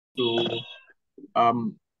to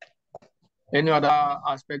any other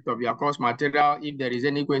aspect of your course material. If there is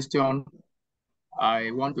any question,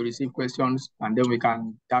 I want to receive questions and then we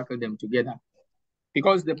can tackle them together.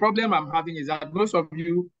 Because the problem I'm having is that most of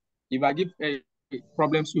you, if I give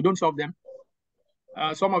problems, you don't solve them.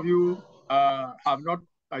 Some of you have not,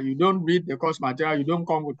 you don't read the course material, you don't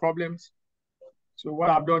come with problems. So what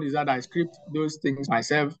I've done is that I script those things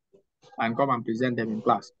myself and come and present them in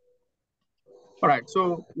class. All right,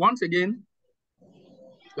 so once again,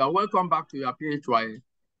 you are welcome back to your PHY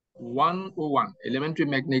 101, Elementary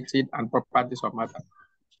Magnitude and Properties of Matter.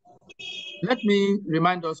 Let me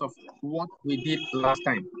remind us of what we did last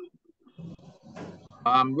time.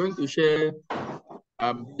 I'm going to share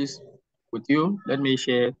this with you. Let me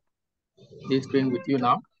share this screen with you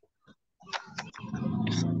now.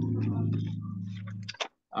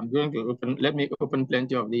 I'm going to open, let me open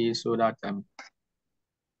plenty of these so that I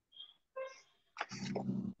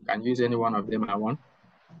can use any one of them I want.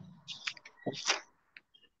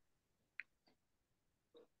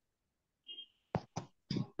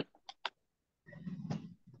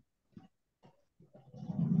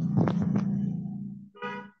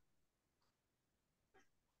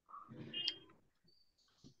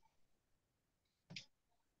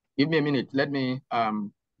 Give me a minute. Let me share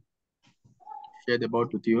the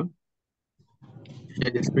board with you.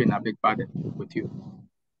 Share the screen, a big part with you.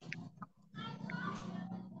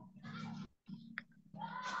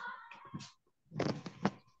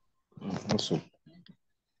 Awesome.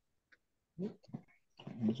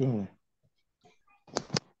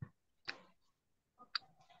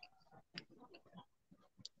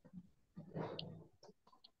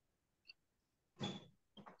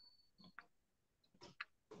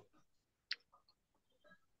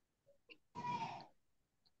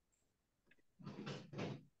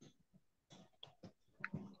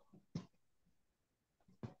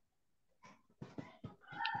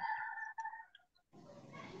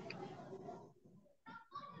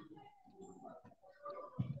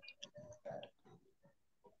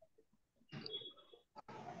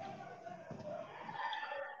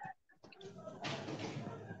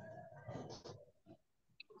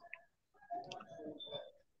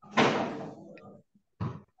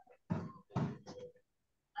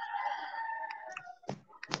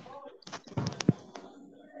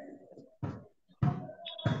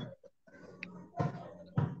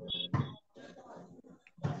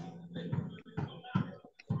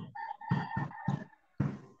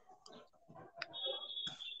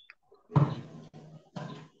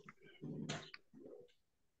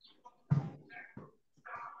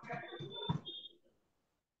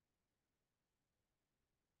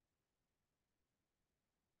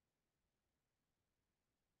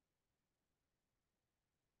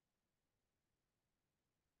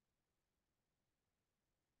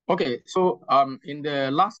 Okay, so in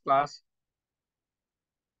the last class,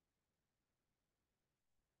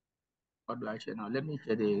 what do I share now? Let me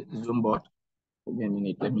share the Zoom board. Give me a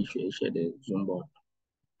minute. Let me share the Zoom board.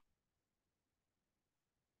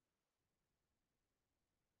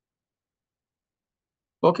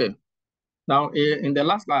 Okay. Now in the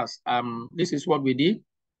last class, this is what we did.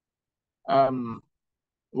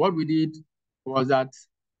 What we did was that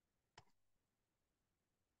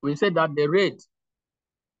we said that the rate,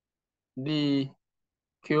 the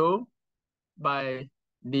Q by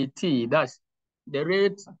the T, that's the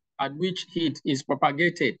rate at which heat is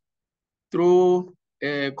propagated through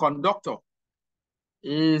a conductor,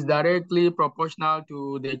 is directly proportional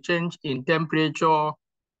to the change in temperature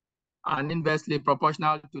and inversely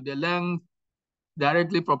proportional to the length,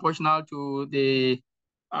 directly proportional to the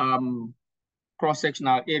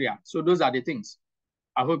cross-sectional area. So those are the things.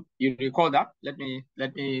 I hope you recall that. Let me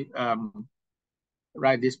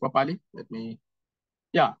write this properly. Let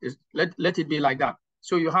it be like that.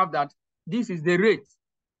 So you have that. This is the rate.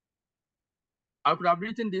 I could have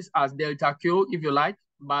written this as delta Q, if you like,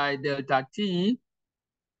 by delta T.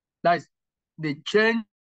 That's the change.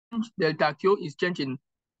 Delta Q is changing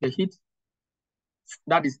the heat.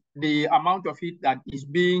 That is the amount of heat that is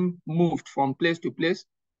being moved from place to place.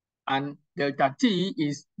 And delta T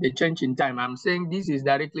is the change in time. I'm saying this is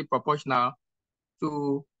directly proportional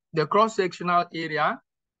to the cross-sectional area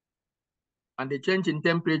and the change in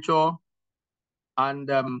temperature and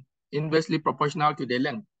inversely proportional to the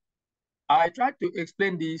length. I tried to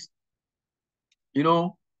explain this,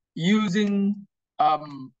 using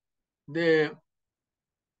the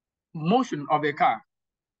motion of a car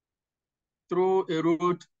through a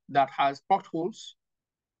road that has potholes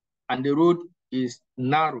and the road is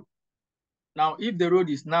narrow. Now, if the road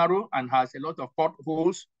is narrow and has a lot of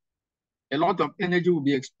potholes, a lot of energy will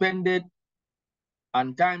be expended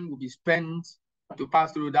and time will be spent to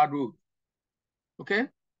pass through that road. Okay?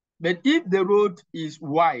 But if the road is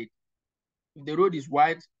wide,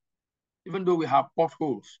 even though we have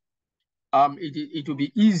potholes, it will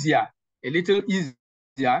be easier, a little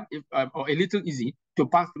easier, or a little easy to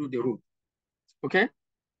pass through the road. Okay?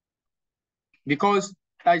 Because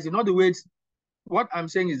in other words, what I'm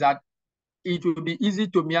saying is that it will be easy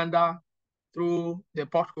to meander through the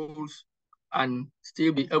potholes and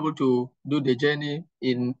still be able to do the journey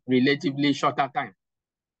in relatively shorter time.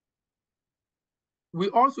 We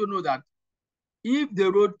also know that if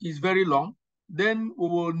the road is very long, then we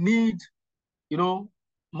will need,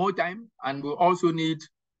 more time, and we'll also need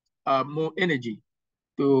more energy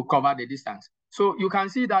to cover the distance. So you can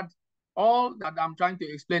see that all that I'm trying to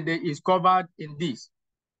explain there is covered in this,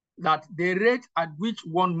 that the rate at which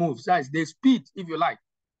one moves, that is the speed, if you like.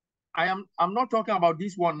 I'm not talking about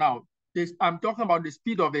this one now. I'm talking about the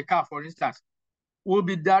speed of a car, for instance, will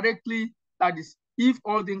be directly, that is, if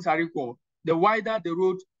all things are equal, the wider the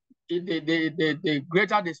road, the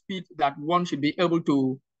greater the speed that one should be able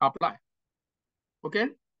to apply. Okay?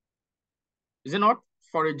 Is it not?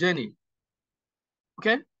 For a journey.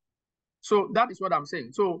 Okay? So that is what I'm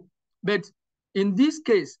saying. So, but in this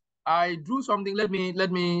case, I drew something. Let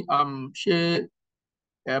me share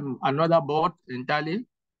another board entirely.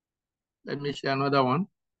 Let me share another one.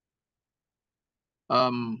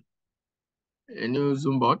 A new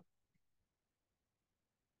Zoom board.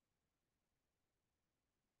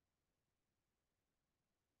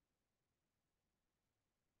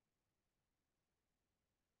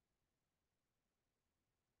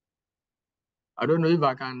 I don't know if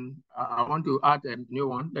I can, I want to add a new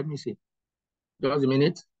one. Let me see. Just a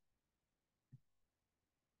minute.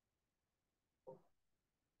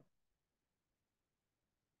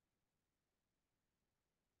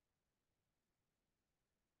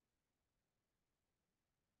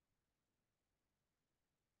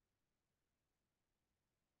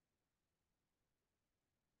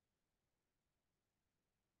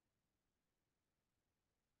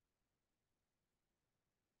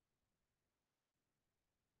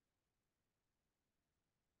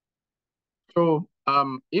 So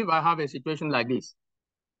if I have a situation like this,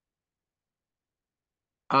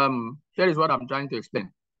 here is what I'm trying to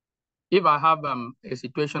explain. If I have a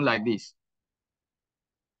situation like this,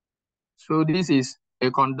 so this is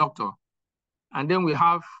a conductor, and then we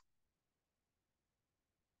have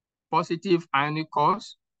positive ionic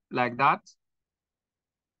cores like that,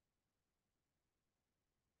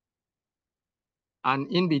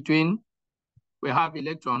 and in between we have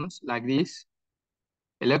electrons like this,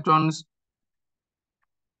 electrons,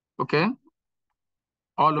 okay,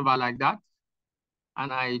 all over like that.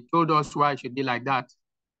 And I told us why it should be like that.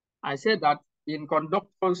 I said that in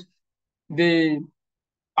conductors, the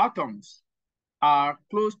atoms are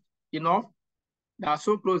close enough, they are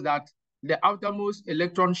so close that the outermost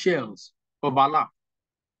electron shells overlap.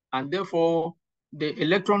 And therefore, the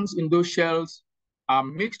electrons in those shells are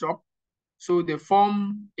mixed up, so they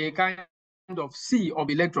form a kind of sea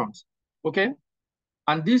of electrons, okay?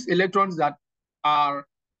 And these electrons that are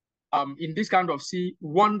in this kind of sea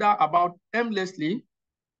wander about aimlessly,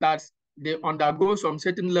 that they undergo some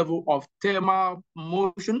certain level of thermal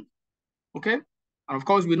motion, okay? And of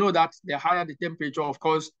course, we know that the higher the temperature, of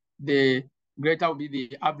course, the greater will be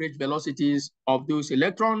the average velocities of those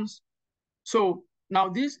electrons. So now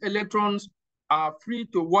these electrons are free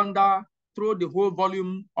to wander through the whole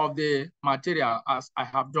volume of the material as I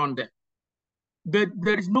have drawn there. But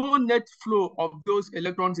there is no net flow of those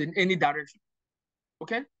electrons in any direction,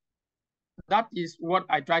 okay? That is what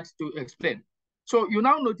I tried to explain. So you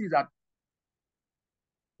now notice that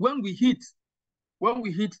when we heat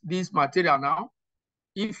this material now,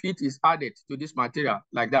 if heat is added to this material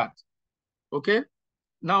like that, okay?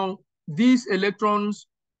 Now, these electrons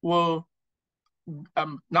will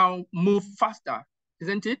now move faster,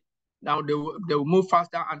 isn't it? Now they will move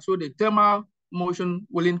faster, and so the thermal motion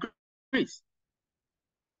will increase.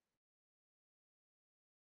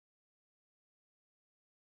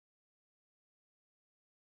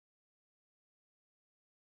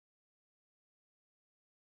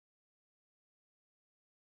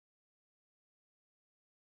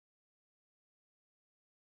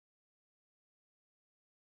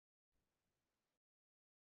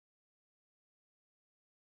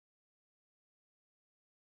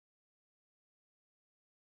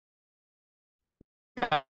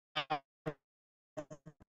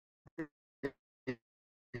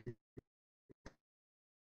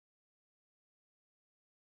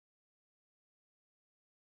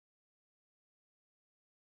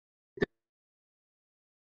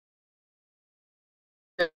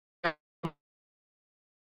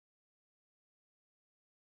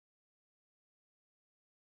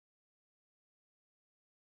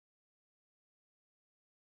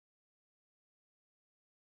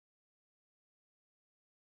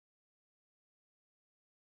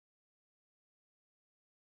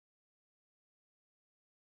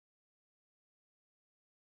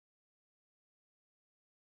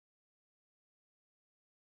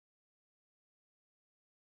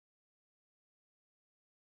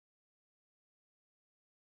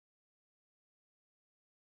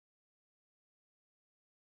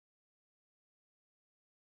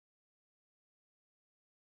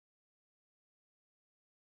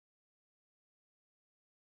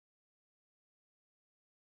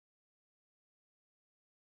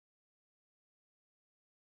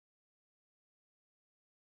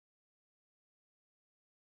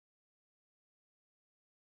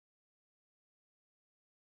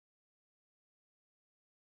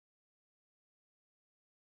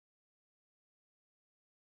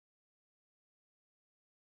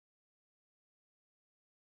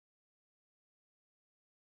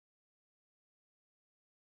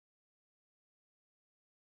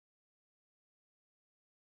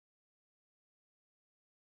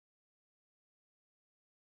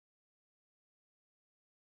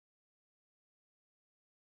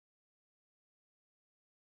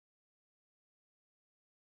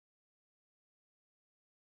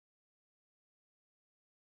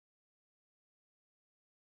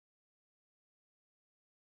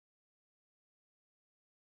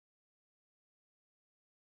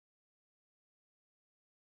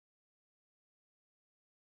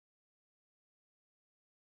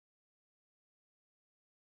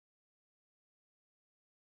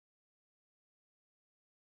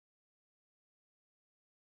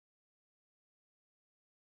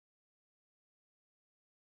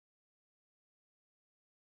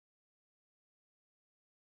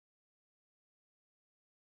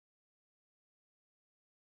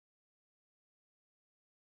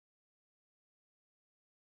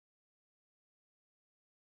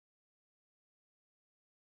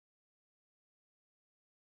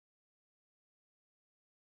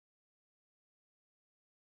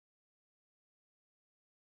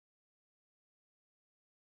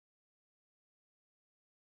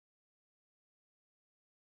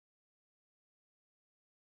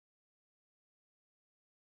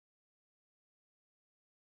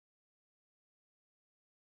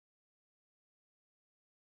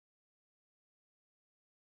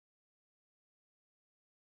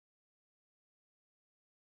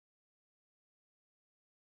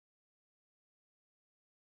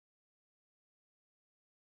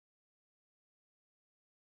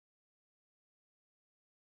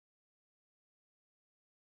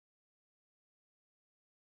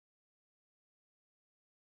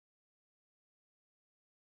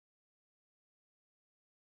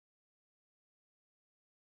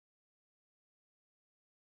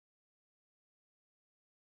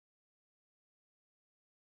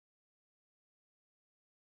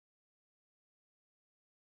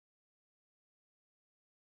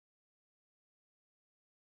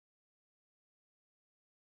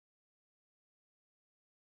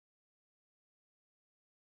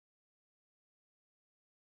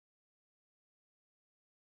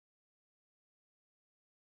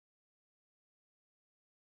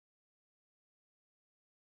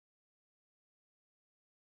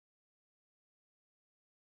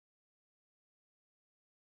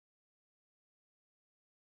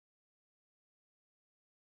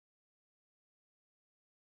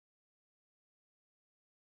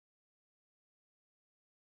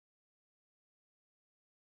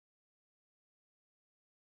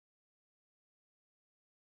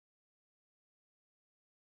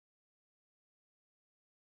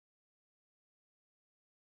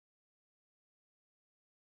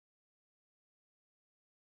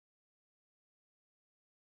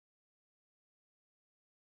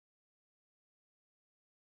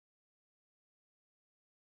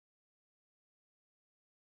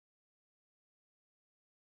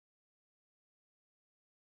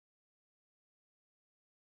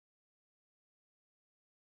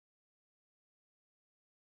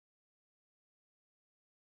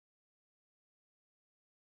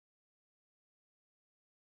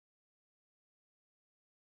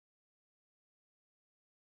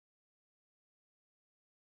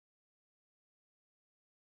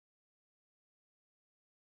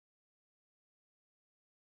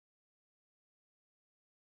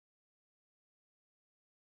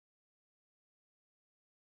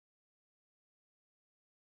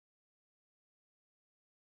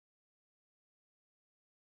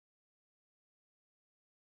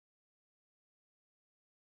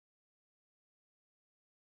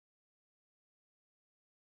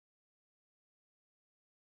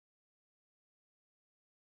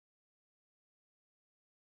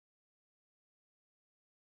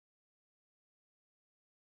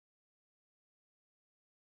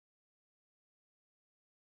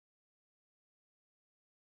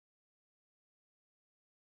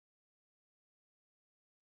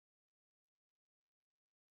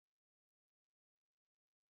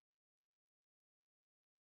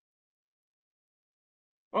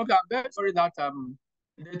 Okay, I'm very sorry that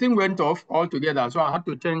the thing went off altogether, so I had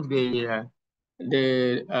to change the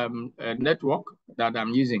network that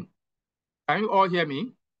I'm using. Can you all hear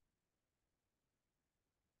me?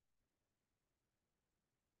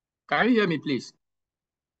 Can you hear me, please?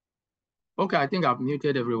 Okay, I think I've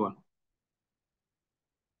muted everyone.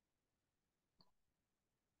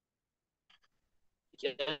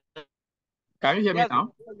 Can you hear me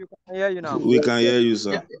now? We can hear you now. We can hear you,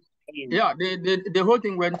 sir. Yeah, the whole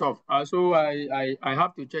thing went off, so I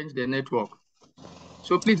have to change the network.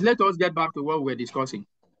 So please let us get back to what we're discussing.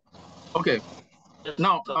 Okay,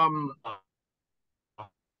 now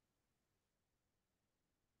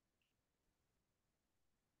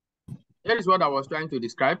here is what I was trying to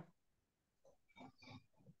describe.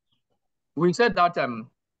 We said that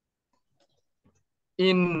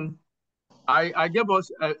I gave us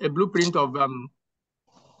a blueprint of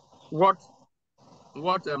what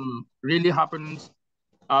really happens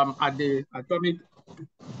at the atomic.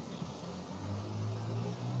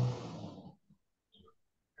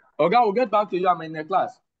 Okay, we'll get back to you. I'm in the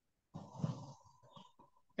class.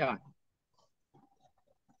 Yeah,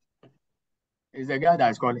 it's the guy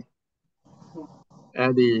that is calling.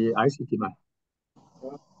 The ICT man.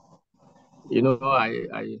 You know,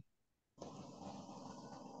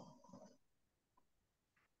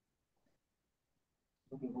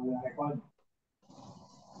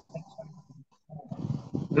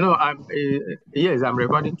 no, yes, I'm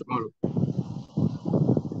recording tomorrow.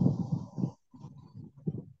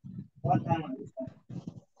 What time is it?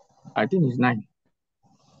 I think it's 9.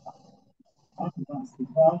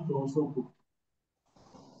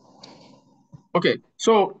 Okay,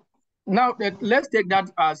 so now let's take that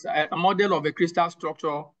as a model of a crystal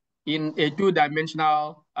structure in a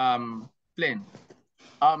 2-dimensional plane.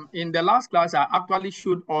 In the last class, I actually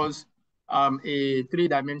showed us a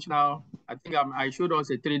 3-dimensional. I think I showed us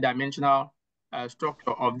a 3-dimensional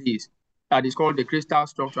structure of this that is called the crystal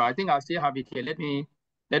structure. I think I still have it here. Let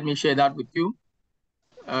me share that with you.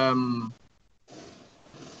 So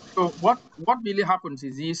what really happens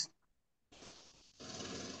is this: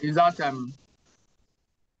 is that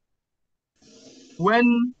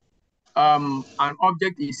when an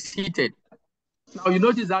object is heated, now you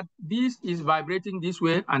notice that this is vibrating this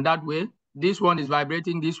way and that way. This one is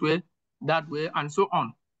vibrating this way, that way, and so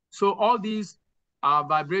on. So all these are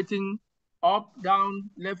vibrating up, down,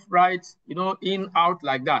 left, right, in, out,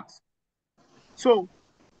 like that. So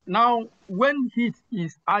now when heat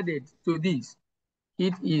is added to this,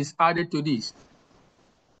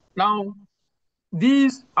 now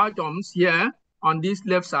these atoms here on this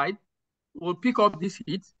left side will pick up this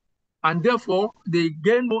heat, and therefore they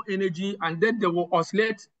gain more energy, and then they will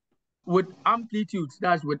oscillate with amplitudes,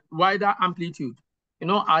 that's with wider amplitude.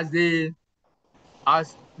 As they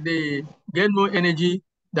gain more energy,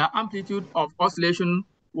 the amplitude of oscillation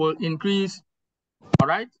will increase, all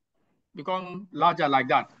right, become larger like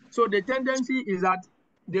that. So the tendency is that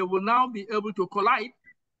they will now be able to collide.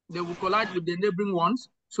 They will collide with the neighboring ones.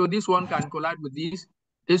 So this one can collide with this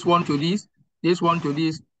one to this one to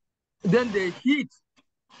this. Then the heat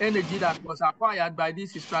energy that was acquired by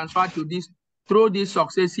this is transferred to this through these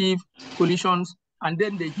successive collisions, and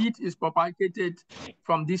then the heat is propagated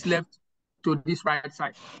from this left to this right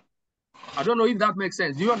side. I don't know if that makes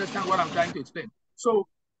sense. Do you understand what I'm trying to explain? So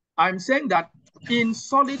I'm saying that in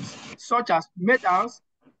solids such as metals,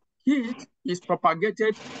 heat is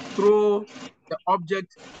propagated through the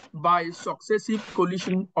object by successive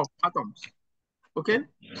collision of atoms, okay,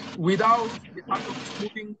 without the atoms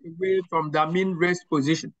moving away from their mean rest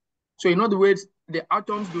position. So in other words, the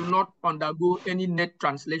atoms do not undergo any net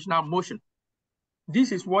translational motion.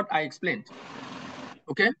 This is what I explained,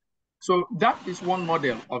 okay? So that is one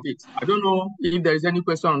model of it. I don't know if there is any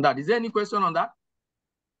question on that. Is there any question on that?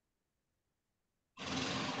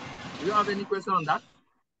 Do you have any question on that?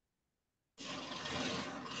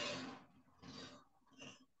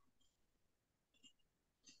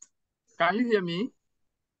 Can you hear me?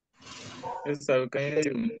 Yes, sir. Can you hear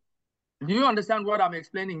you? Do you understand what I'm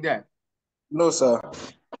explaining there? No, sir.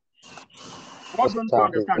 What don't you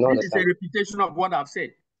understand? This is a repetition of what I've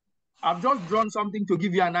said. I've just drawn something to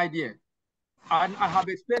give you an idea. And I have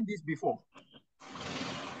explained this before.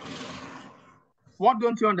 What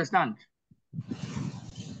don't you understand?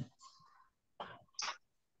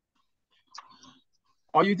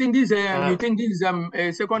 Or you think this is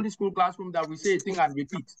a secondary school classroom that we say a thing and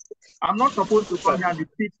repeat? I'm not supposed to come here and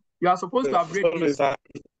repeat. You are supposed to have read this.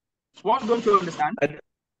 What don't you understand?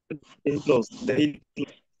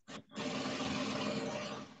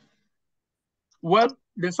 Well,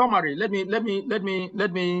 the summary. Let me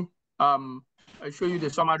show you the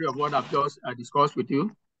summary of what I've just discussed with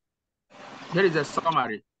you. There is a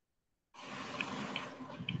summary.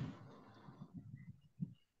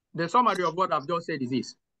 The summary of what I've just said is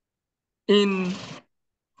this. In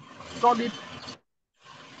solids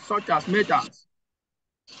such as metals,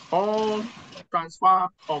 all transfer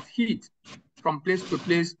of heat from place to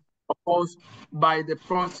place occurs by the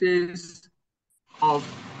process of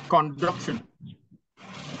conduction.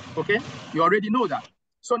 Okay, you already know that.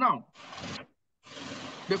 So now,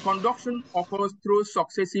 the conduction occurs through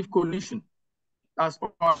successive collision. That's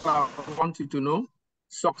all I want you to know.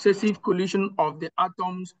 Successive collision of the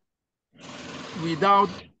atoms without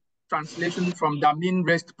translation from the mean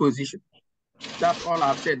rest position. That's all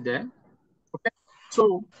I've said there. Okay,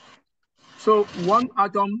 so one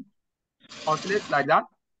atom oscillates like that,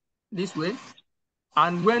 this way,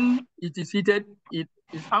 and when it is heated, its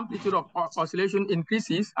amplitude of oscillation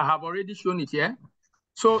increases. I have already shown it here.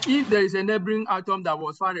 So if there is a neighboring atom that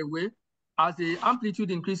was far away, as the amplitude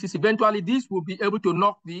increases, eventually this will be able to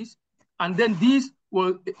knock this, and then this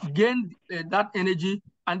will gain that energy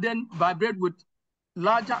and then vibrate with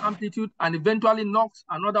larger amplitude and eventually knocks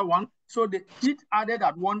another one. So the heat added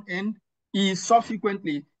at one end is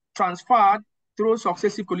subsequently transferred through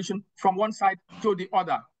successive collision from one side to the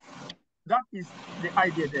other. That is the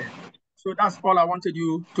idea there. So that's all I wanted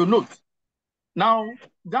you to note. Now,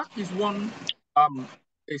 that is one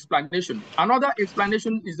explanation. Another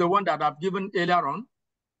explanation is the one that I've given earlier on,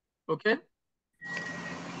 okay?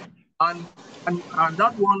 And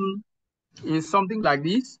that one is something like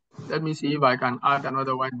this. Let me see if I can add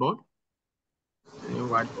another whiteboard. A new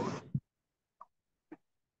whiteboard.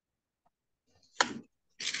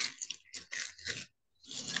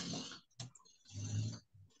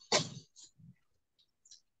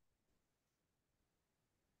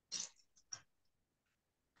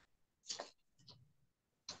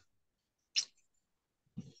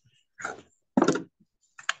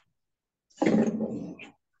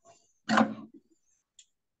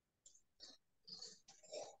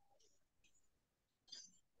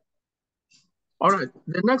 All right,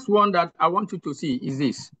 the next one that I want you to see is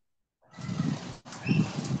this.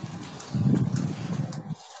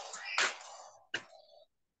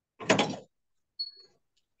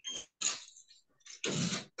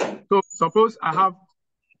 So suppose I have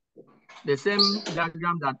the same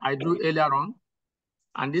diagram that I drew earlier on,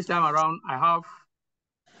 and this time around I have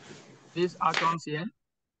these atoms here.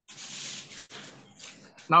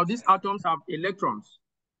 Now these atoms have electrons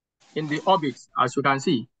in the orbits, as you can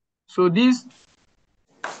see. So these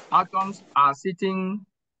atoms are sitting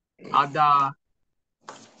at the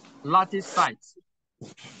lattice sites,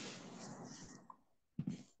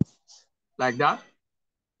 like that,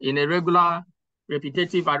 in a regular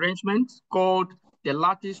repetitive arrangement called the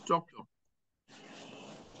lattice structure.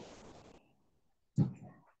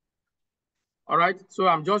 All right, so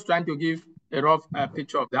I'm just trying to give a rough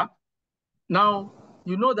picture of that. Now,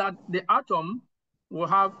 you know that the atom will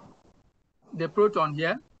have the proton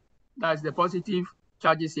here, that's the positive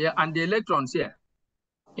charges here, and the electrons here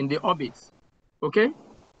in the orbits, okay?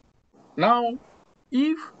 Now,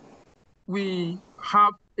 if we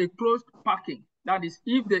have a closed packing, that is,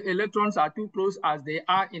 if the electrons are too close as they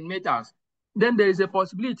are in metals, then there is a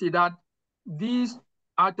possibility that this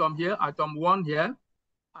atom here, atom 1 here,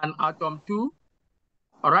 and atom 2,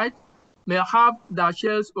 all right, may have their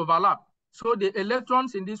shells overlap. So the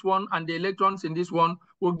electrons in this one and the electrons in this one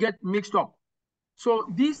will get mixed up. So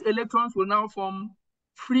these electrons will now form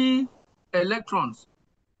free electrons,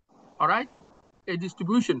 all right, a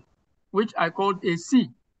distribution, which I called a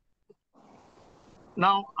C.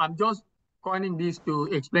 Now, I'm just coining this to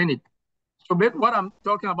explain it. So what I'm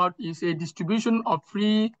talking about is a distribution of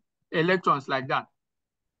free electrons like that.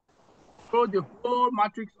 So the whole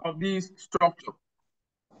matrix of this structure.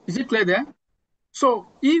 Is it clear there? So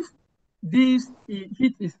if this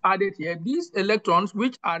heat is added here, these electrons,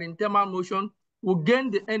 which are in thermal motion, will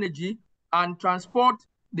gain the energy and transport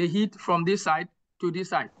the heat from this side to this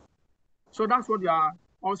side. So that's what we are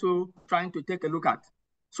also trying to take a look at.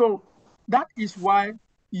 So that is why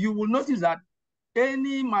you will notice that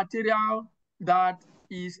any material that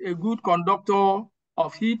is a good conductor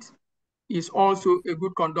of heat is also a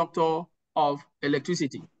good conductor of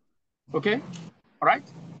electricity. Okay, all right?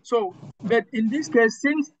 So, but in this case,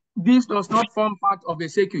 since this does not form part of a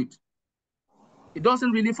circuit, it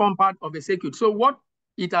doesn't really form part of a circuit. So what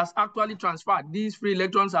it has actually transferred, these free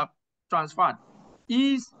electrons have transferred,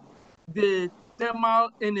 is the thermal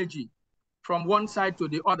energy from one side to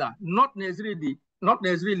the other, not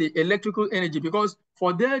necessarily electrical energy, because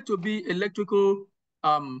for there to be electrical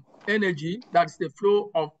energy, that's the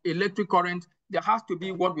flow of electric current, there has to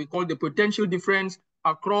be what we call the potential difference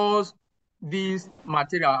across this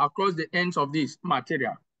material, across the ends of this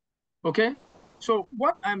material. Okay? So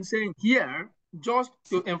what I'm saying here, just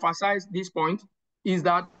to emphasize this point, is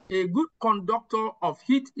that a good conductor of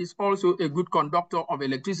heat is also a good conductor of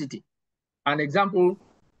electricity. An example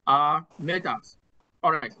are metals.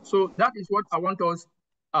 All right, so that is what I want us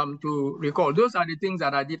to recall. Those are the things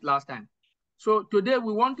that I did last time. So today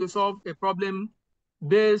we want to solve a problem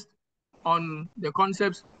based on the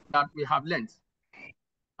concepts that we have learned.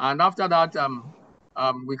 And after that,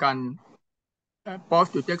 we can pause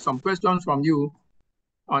to take some questions from you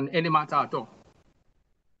on any matter at all.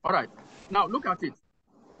 All right, now look at it.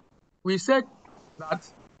 We said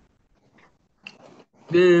that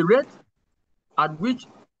the rate at which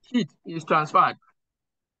heat is transferred,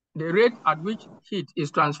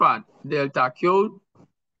 delta Q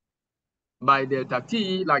by delta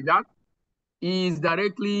T, like that, is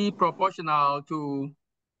directly proportional to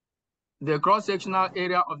the cross-sectional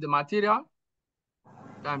area of the material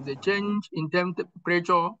times the change in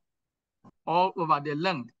temperature all over the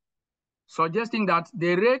length, suggesting that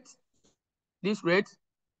the rate, this rate,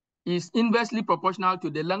 is inversely proportional to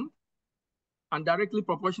the length and directly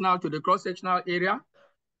proportional to the cross-sectional area,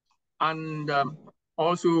 and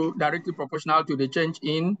also directly proportional to the change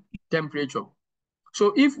in temperature.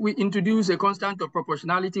 So if we introduce a constant of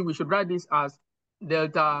proportionality, we should write this as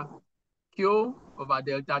delta Q over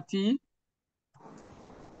delta T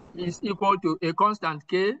is equal to a constant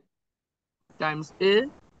K times A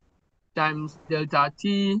times delta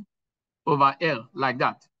T over L, like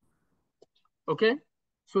that. Okay,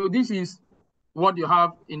 so this is what you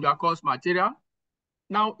have in your course material.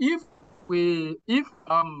 Now, if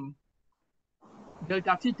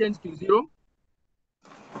delta T tends to 0,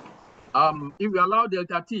 if we allow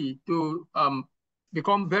delta T to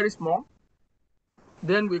become very small,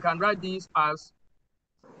 then we can write this as,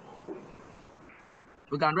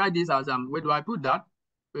 where do I put that?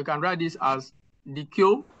 We can write this as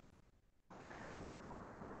dq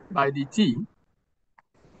by dt.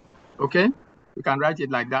 Okay, we can write it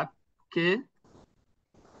like that. K,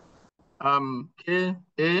 K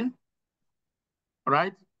A,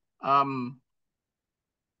 right?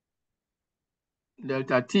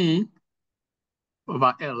 Delta T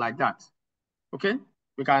over L, like that. Okay,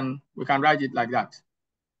 we can write it like that.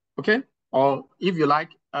 Okay, or if you like,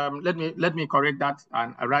 let me correct that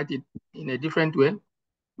and I write it in a different way.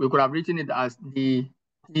 We could have written it as the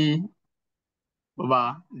T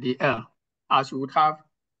over the L, as we would have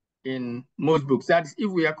in most books. That's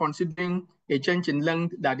if we are considering a change in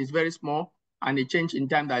length that is very small and a change in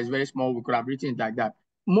time that is very small, we could have written it like that.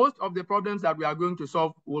 Most of the problems that we are going to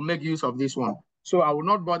solve will make use of this one. So I will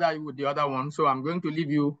not bother you with the other one. So I'm going to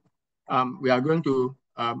leave you, we are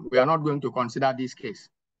not going to consider this case.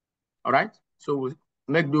 All right, so we'll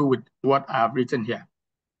make do with what I have written here.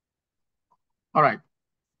 All right,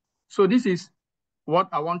 so this is what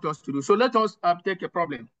I want us to do. So let us take a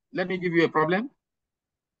problem. Let me give you a problem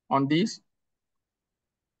on this.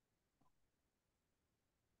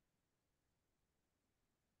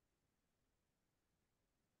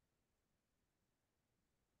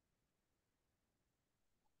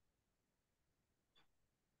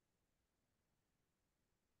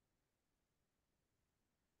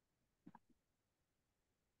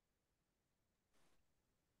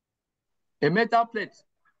 A metal plate.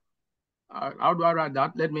 How do I write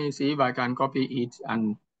that? Let me see if I can copy it,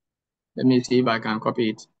 and let me see if I can copy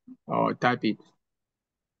it or type it.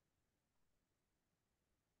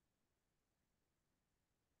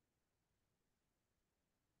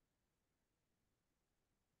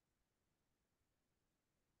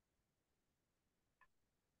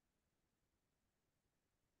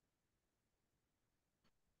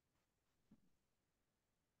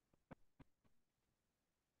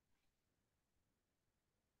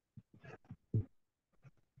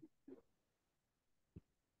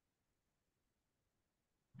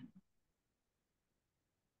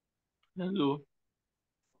 Hello.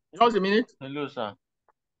 Just a minute. Hello, sir.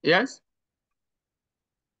 Yes?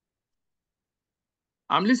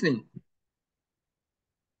 I'm listening.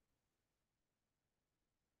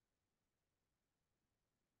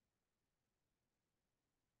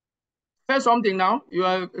 Say something now. You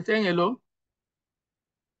are saying hello.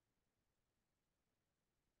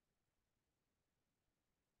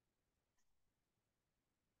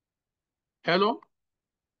 Hello?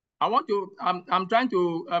 I want to, I'm trying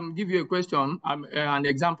to give you a question, an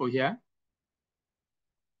example here.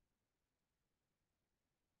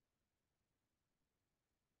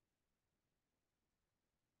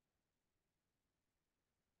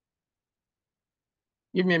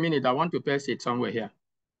 Give me a minute. I want to paste it somewhere here.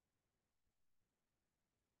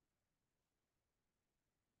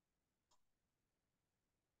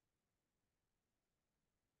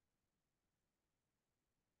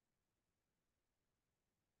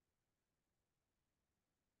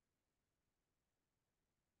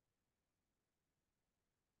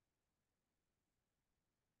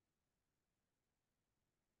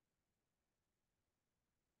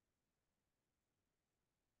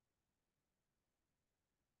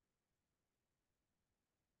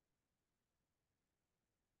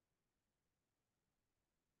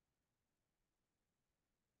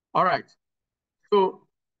 All right. So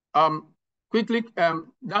quickly,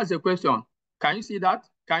 that's a question. Can you see that?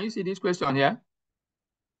 Can you see this question here?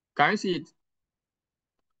 Can you see it?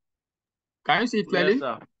 Can you see it clearly? Yes,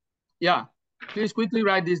 sir. Yeah. Please quickly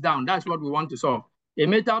write this down. That's what we want to solve. A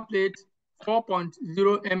metal plate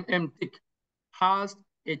 4.0 mm thick has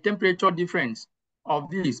a temperature difference of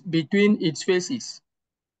this between its faces.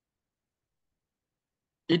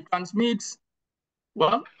 It transmits,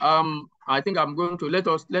 well, I think I'm going to let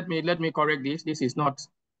me correct this. This is not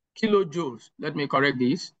kilojoules. Let me correct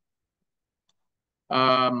this.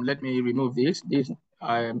 Let me remove this. This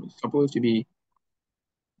I'm supposed to be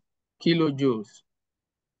kilojoules.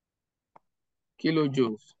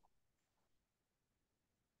 Kilojoules.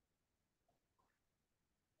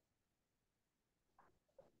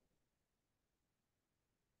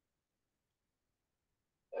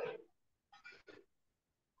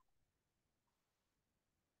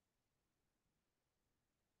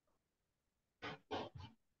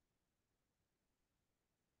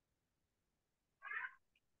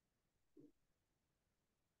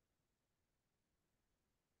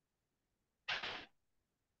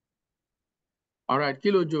 All right,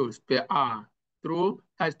 kilojoules per hour through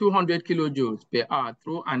has 200 kilojoules per hour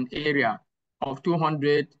through an area of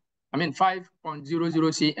 5.00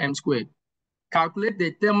 cm squared. Calculate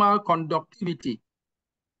the thermal conductivity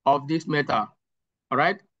of this metal. All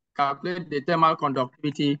right, calculate the thermal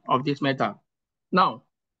conductivity of this metal. Now,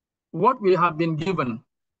 what we have been given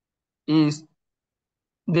is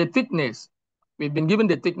the thickness. We've been given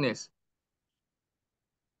the thickness.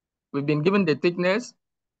 We've been given the thickness.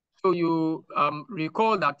 So you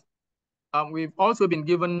recall that we've also been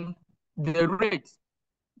given the rate,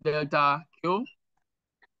 delta Q,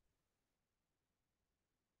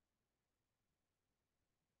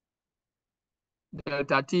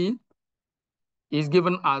 delta T is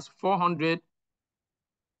given as 400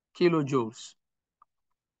 kilojoules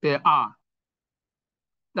per hour.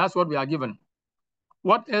 That's what we are given.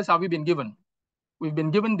 What else have we been given? We've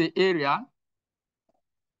been given the area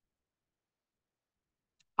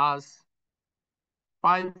as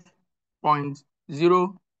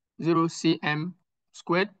 5.00 cm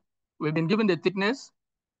squared. We've been given the thickness.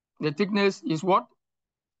 The thickness is what?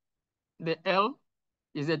 The L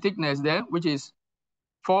is the thickness there, which is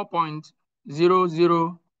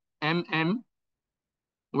 4.00 mm.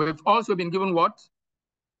 We've also been given what?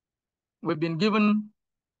 We've been given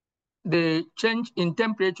the change in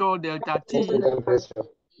temperature, delta T.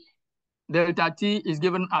 Delta T is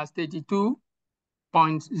given as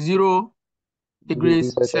 32.0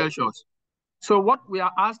 degrees Celsius. So what we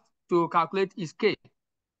are asked to calculate is K.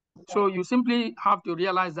 So you simply have to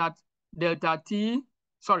realize that delta Q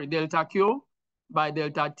by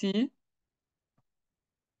delta T.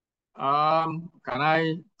 Can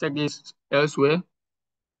I take this elsewhere?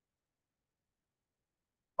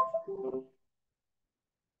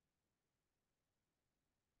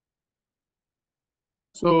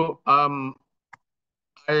 So I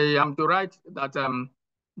am to write that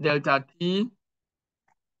delta T,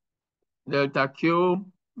 delta Q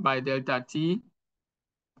by delta T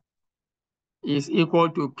is equal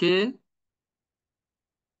to K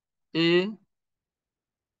A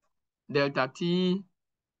delta T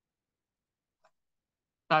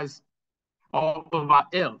that's all over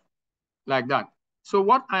L, like that. So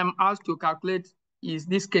what I'm asked to calculate is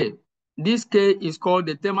this K. This K is called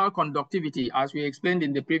the thermal conductivity, as we explained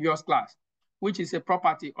in the previous class, which is a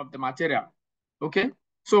property of the material. Okay,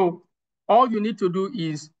 so all you need to do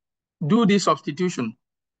is do this substitution.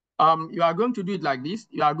 You are going to do it like this.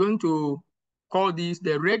 You are going to call this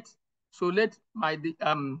the rate. So let my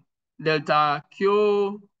delta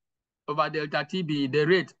Q over delta T be the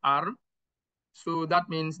rate R. So that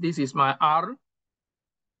means this is my R.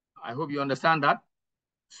 I hope you understand that.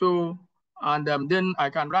 So, and then I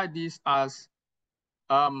can write this as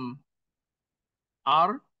R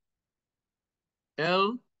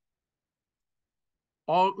L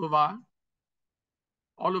all over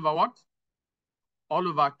what? All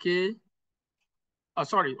over K,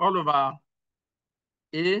 all over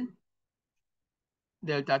A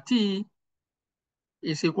delta T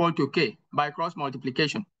is equal to K by cross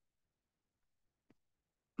multiplication.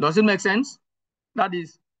 Does it make sense? That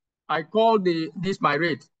is, I call this my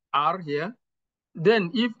rate R here.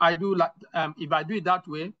 Then if I do it that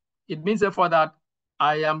way, it means therefore that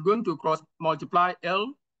I am going to cross multiply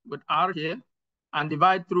L with R here and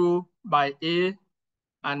divide through by A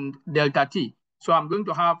and delta T. So I'm going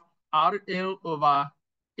to have RL over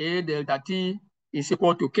A delta T is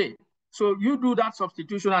equal to K. So you do that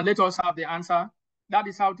substitution and let us have the answer. That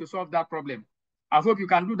is how to solve that problem. I hope you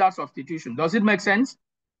can do that substitution. Does it make sense?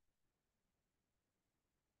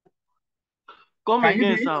 Come Can you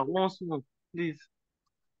again, do it? sir. Once more, please.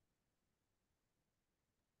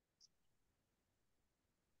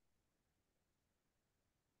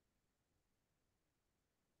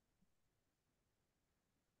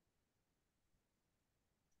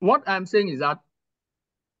 What I'm saying is that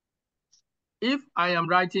if I am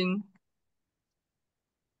writing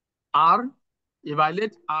R, if I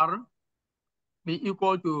let R be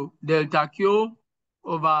equal to delta Q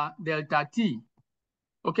over delta T,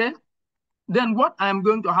 okay? Then what I'm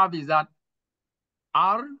going to have is that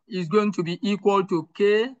R is going to be equal to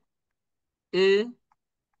K A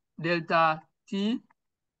delta T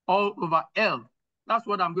all over L. That's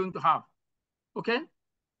what I'm going to have, okay?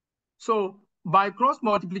 So by cross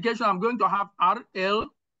multiplication, I'm going to have RL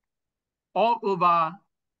all over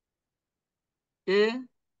L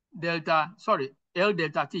delta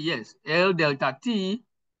T, yes. L delta T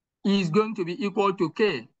is going to be equal to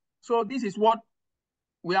K. So this is what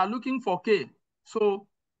we are looking for, K. So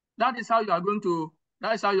that is how you are going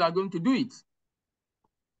to do it.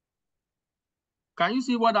 Can you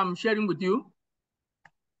see what I'm sharing with you?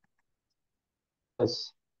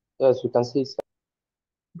 Yes, yes, we can see, sir.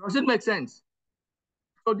 Does it make sense?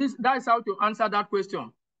 So that is how to answer that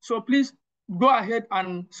question. So please go ahead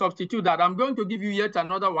and substitute that. I'm going to give you yet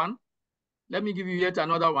another one. Let me give you yet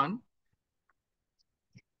another one.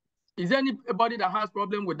 Is there anybody that has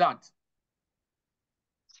problem with that?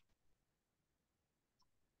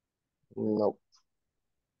 No.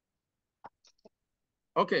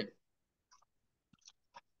 Okay.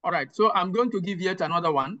 All right. So I'm going to give yet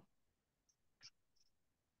another one.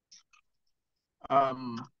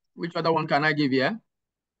 Which other one can I give here?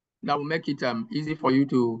 That will make it easy for you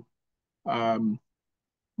to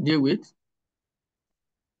deal with.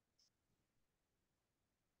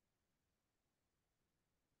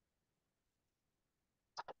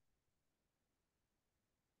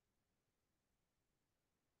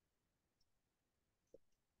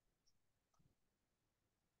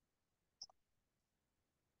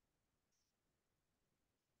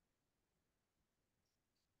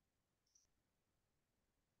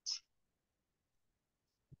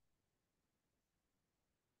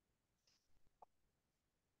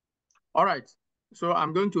 All right. So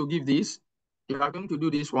I'm going to give this. If you are going to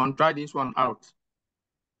do this one, try this one out.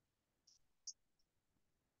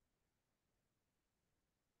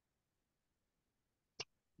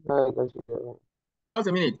 Just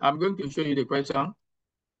a minute. I'm going to show you the question.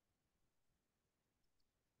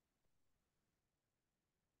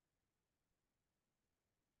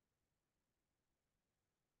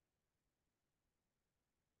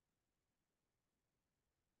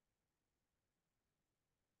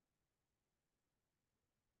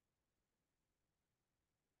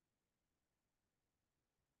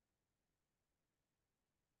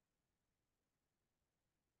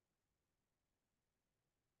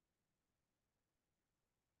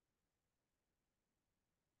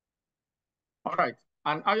 All right.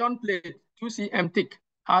 An iron plate 2 cm thick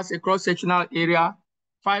has a cross-sectional area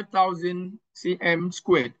 5,000 cm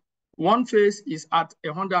squared. One face is at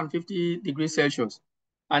 150 degrees Celsius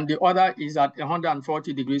and the other is at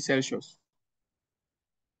 140 degrees Celsius.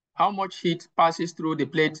 How much heat passes through the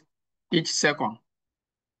plate each second?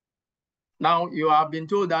 Now you have been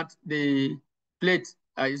told that the plate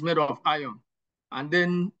is made of iron, and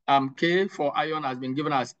then K for iron has been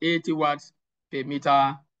given as 80 watts per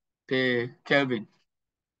meter per Kelvin.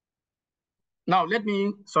 Now let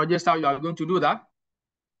me suggest how you are going to do that.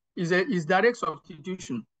 Is direct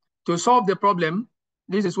substitution. To solve the problem,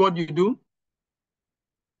 this is what you do.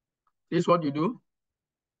 This is what you do.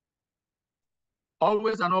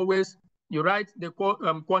 Always and always, you write the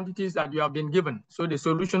quantities that you have been given. So the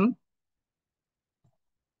solution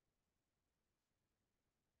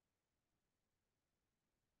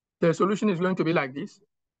is going to be like this.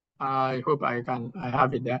 I hope I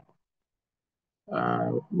have it there.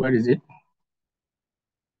 Where is it?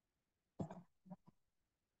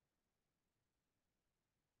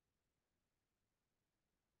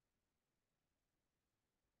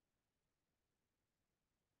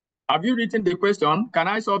 Have you written the question? Can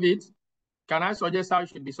I solve it? Can I suggest how it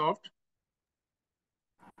should be solved?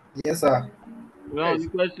 Yes, sir. No, Yes. the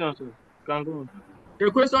question, sir. Can go on.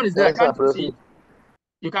 The question is there. Yes, sir, Can't you see proceed. it?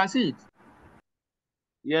 You can see it.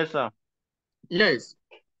 Yes, sir. Yes.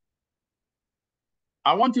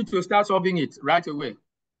 I want you to start solving it right away.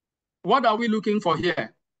 What are we looking for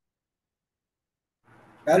here?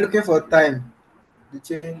 We are looking for time. The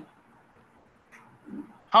change.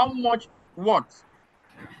 How much what?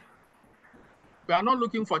 We are not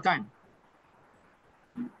looking for time.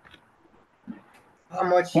 How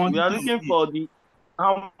much We are looking for the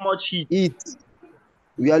how much heat. Heat.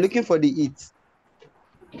 We are looking for the heat.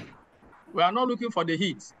 We are not looking for the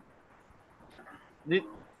heat.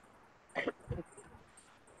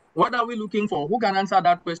 What are we looking for? Who can answer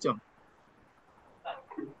that question?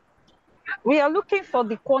 We are looking for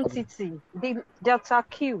the quantity, the delta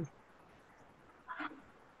Q.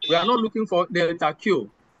 We are not looking for delta Q.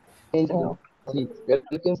 We are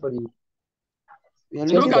looking for the.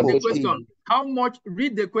 Look at the question. How much?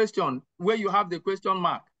 Read the question where you have the question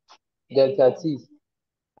mark. Delta T.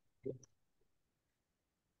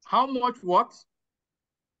 How much what?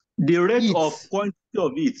 The rate Heat. of quantity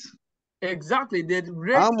of heat. Exactly, the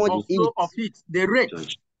rate How of much flow heat? of heat. The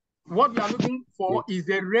rate. What we are looking for is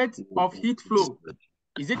the rate of heat flow.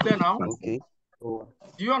 Is it clear now? Okay. Do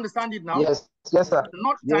you understand it now? Yes, yes, sir.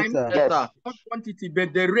 Not Yes, time, sir. Yes. not quantity,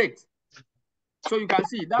 but the rate. So you can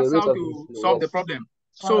see The that's rate how of to heat flow, solve the yes. problem.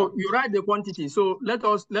 So you write the quantity. So let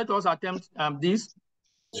us attempt this.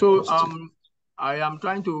 So I am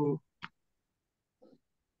trying to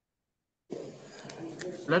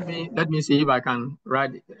let me see if I can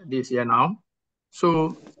write this here now.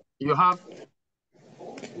 So you have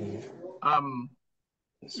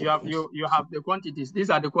you have the quantities. These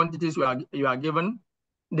are the quantities you are given.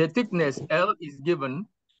 The thickness L is given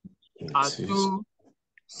as 2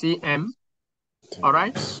 cm. All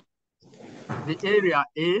right. The area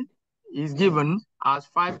A is given as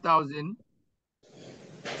 5,000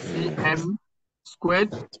 cm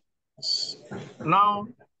squared. Now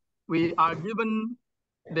we are given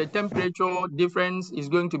the temperature difference is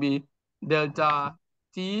going to be delta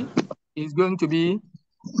T is going to be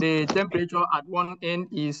the temperature at one end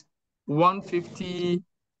is 150,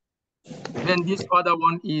 then this other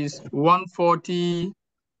one is 140,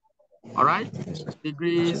 all right,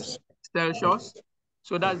 degrees Celsius.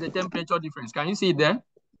 So that's the temperature difference. Can you see it there?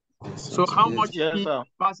 So how much heat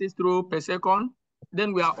passes through per second?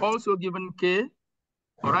 Then we are also given K,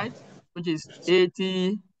 all right, which is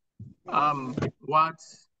 80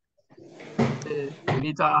 watts per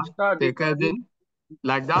meter per Kelvin,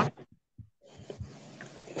 like that.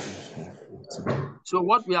 So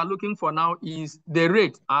what we are looking for now is the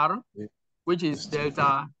rate R, which is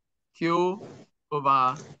delta Q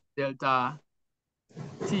over delta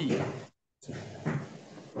T.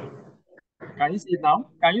 Can you see it now?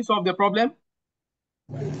 Can you solve the problem?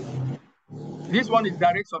 This one is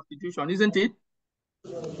direct substitution, isn't it?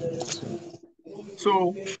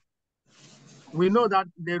 So we know that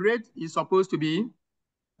the rate is supposed to be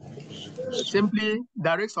simply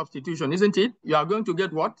direct substitution, isn't it? You are going to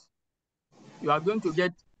get what? You are going to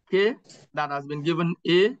get K that has been given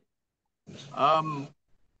A,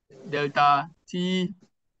 delta T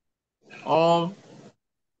all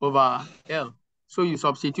over L. So you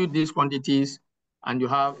substitute these quantities and you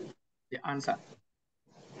have the answer.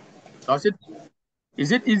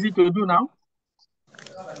 Is it easy to do now?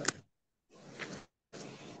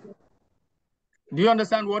 Do you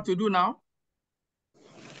understand what to do now?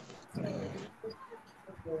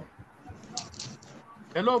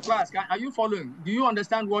 Hello, class. Are you following? Do you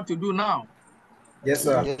understand what to do now? Yes,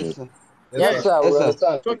 sir. Yes, sir. Yes, sir. We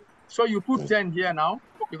understand. So you put 10 here now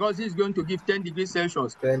because he's going to give 10 degrees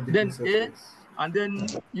Celsius. 10 degrees Then A, Celsius. and then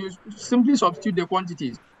you simply substitute the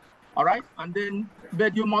quantities. All right, and then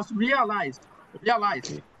but you must realize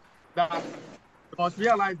that 2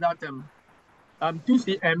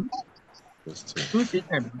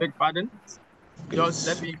 cm, beg pardon. Just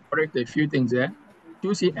let me correct a few things there. 2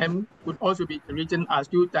 cm could also be written as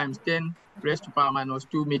 2 times 10 raised to power minus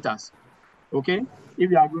 2 meters. Okay, if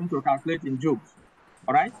you are going to calculate in joules.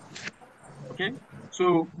 All right. Okay,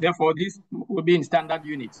 so therefore this will be in standard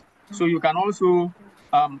units. So you can also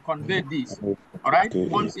convert this. All right,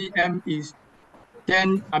 1 cm is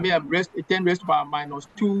 10 raised to power minus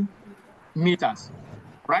 2 meters,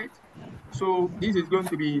 right? So this is going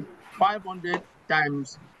to be 500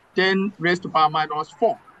 times 10 raised to power minus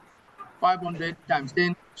 4. 500 times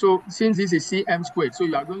 10. So since this is cm squared, so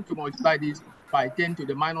you are going to multiply this by 10 to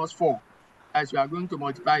the minus 4. As you are going to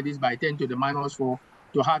multiply this by 10 to the minus 4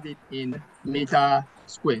 to have it in meter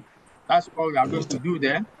squared. That's all you are going to do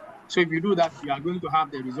there. So if you do that, you are going to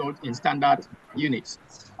have the result in standard units.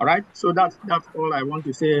 All right. So that's all I want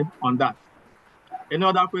to say on that. Any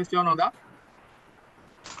other question on that?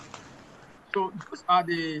 So those are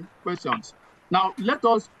the questions. Now let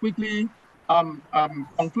us quickly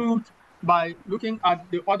conclude by looking at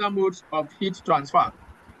the other modes of heat transfer.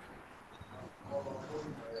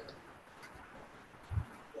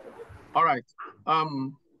 All right.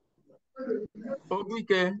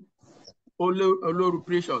 Oguike Oloru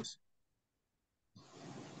Precious.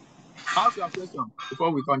 Ask your question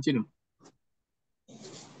before we continue.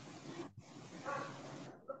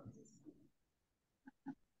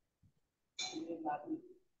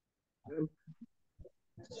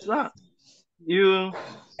 Sir, you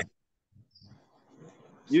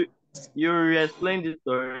explained it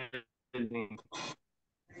already.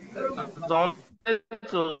 So,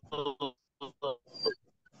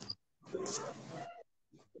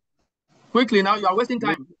 Quickly now, you are wasting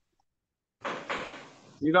time.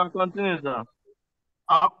 You can continue, sir.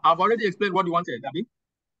 I've already explained what you wanted, Abby.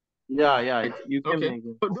 Yeah, you came Okay.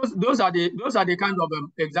 again. So those are the kind of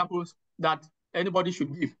examples that anybody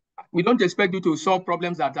should give. We don't expect you to solve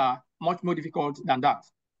problems that are much more difficult than that.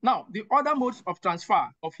 Now, the other modes of transfer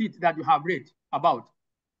of heat that you have read about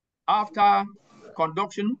after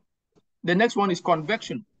conduction, the next one is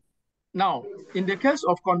convection. Now, in the case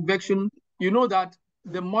of convection, you know that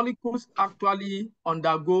the molecules actually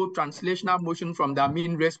undergo translational motion from their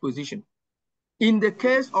mean rest position. In the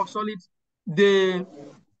case of solids, the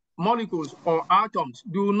molecules or atoms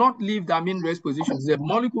do not leave their mean rest positions.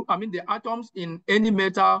 The atoms in any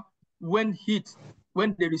metal, when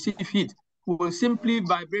they receive heat, will simply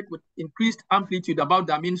vibrate with increased amplitude about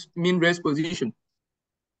their mean rest position.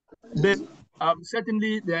 But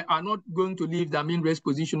certainly they are not going to leave their mean rest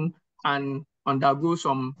position and undergo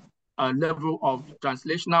some level of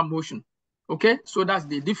translational motion. Okay, so that's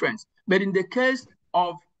the difference. But in the case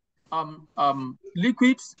of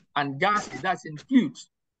liquids and gases, that's in fluids,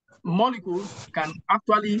 molecules can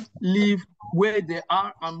actually leave where they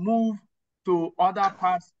are and move to other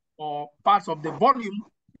parts or parts of the volume,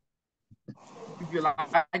 if you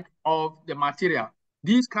like, of the material.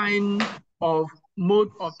 This kind of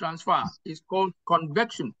mode of transfer is called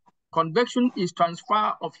convection. Convection is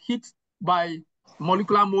transfer of heat by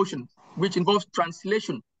molecular motion, which involves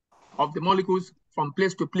translation of the molecules from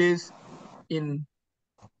place to place in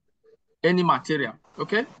any material,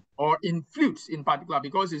 okay? Or in fluids in particular,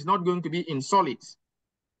 because it's not going to be in solids,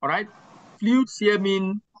 all right? Fluids here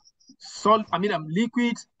mean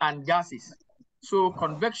liquids and gases. So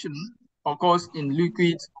convection occurs in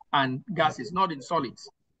liquids and gases, not in solids.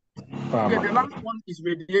 Okay, the last one is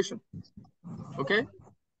radiation, okay?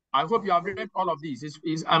 I hope you have read all of these.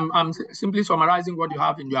 I'm simply summarizing what you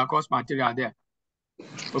have in your course material there,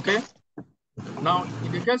 okay? Now,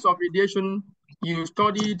 in the case of radiation, you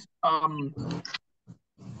studied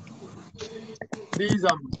these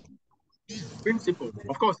principles.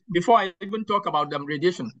 Of course, before I even talk about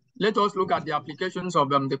radiation, let us look at the applications of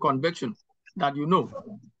the convection that you know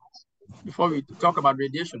before we talk about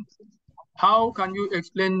radiation. How can you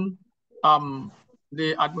explain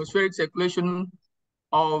the atmospheric circulation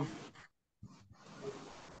of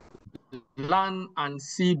land and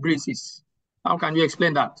sea breezes? How can you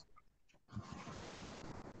explain that?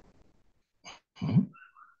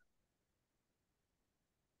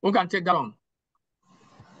 Who can take that on?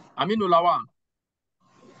 Aminu Lawa.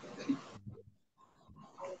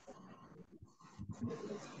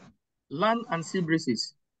 Land and sea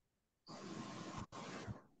breezes.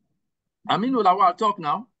 Aminu Lawa, talk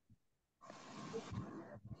now.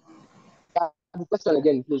 The question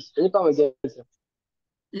again, please. Can you come again, sir?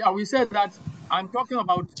 Yeah, we said that I'm talking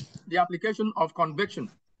about the application of convection.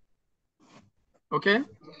 Okay?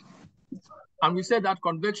 And we said that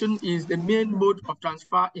convection is the main mode of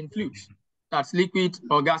transfer in fluids, that's liquid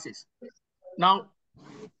or gases. Now,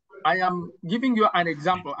 I am giving you an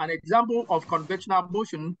example. An example of convectional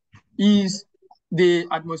motion is the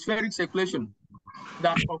atmospheric circulation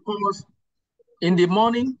that occurs in the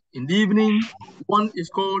morning, in the evening. One is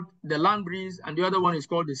called the land breeze and the other one is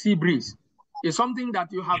called the sea breeze. It's something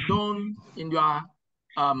that you have done in your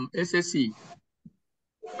SSC.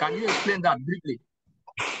 Can you explain that briefly?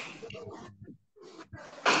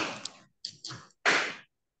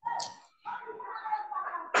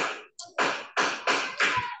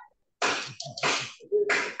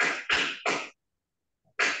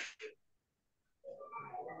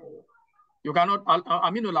 You cannot,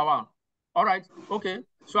 Aminu Lawan. All right, okay.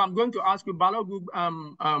 So I'm going to ask you, Balogun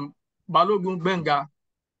Benga,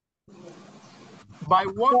 by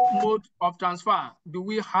what mode of transfer do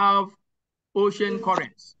we have ocean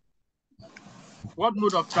currents? What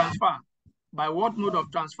mode of transfer? By what mode of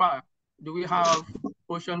transfer do we have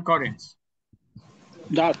ocean currents?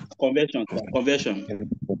 That convection.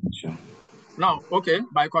 Now, okay,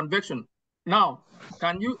 by convection. Now,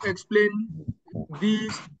 can you explain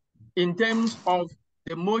this in terms of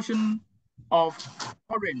the motion of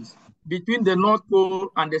currents between the North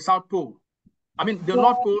Pole and the South Pole? I mean, the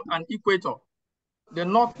North Pole and equator. The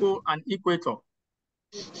North Pole and equator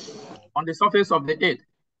on the surface of the Earth.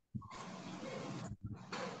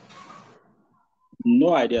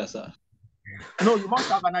 No idea, sir. No, you must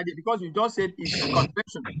have an idea because you just said it's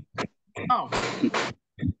convection. Now,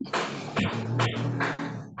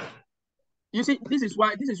 You see, this is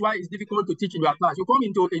why it's difficult to teach in your class. You come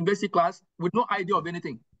into a university class with no idea of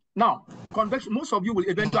anything. Now, convection, most of you will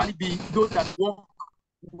eventually be those that walk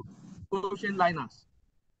ocean liners.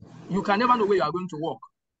 You can never know where you are going to walk.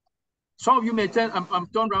 Some of you may turn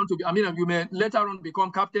around to be, you may later on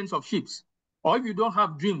become captains of ships. Or if you don't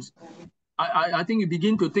have dreams, I think you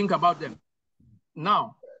begin to think about them.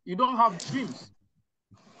 Now, you don't have dreams.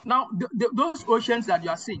 Now, those oceans that you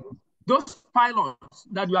are seeing, those pilots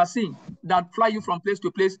that you are seeing that fly you from place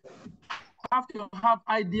to place, have to have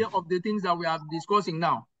idea of the things that we are discussing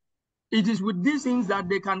now. It is with these things that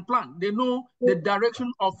they can plan. They know the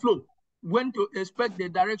direction of flow, when to expect the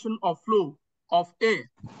direction of flow of air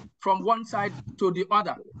from one side to the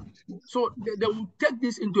other. So they will take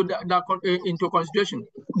this into into consideration.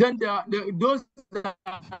 Then there are those that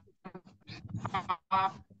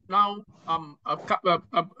are now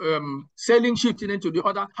sailing ships into the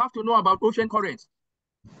other have to know about ocean currents.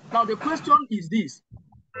 Now the question is this: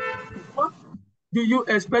 what do you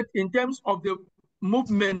expect in terms of the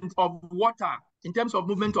movement of water,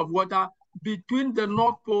 between the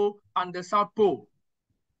North Pole and the South Pole?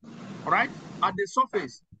 All right, at the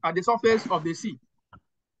surface of the sea,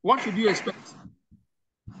 what should you expect?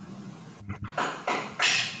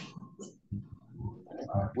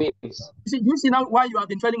 Waves. You see now why you have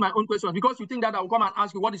been training my own questions, because you think that I will come and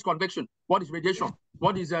ask you what is convection, what is radiation,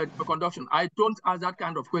 what is conduction. I don't ask that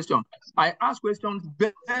kind of question. I ask questions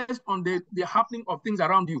based on the happening of things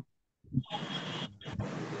around you.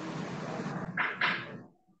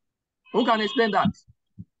 Who can explain that?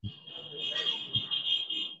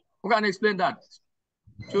 Who can explain that?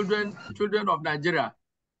 Children of Nigeria.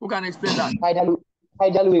 Who can explain that?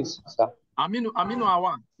 Tidal waves, sir. Aminu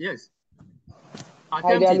Awan, yes.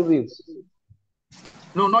 Tidal waves.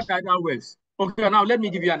 No, not tidal waves. Okay, now let me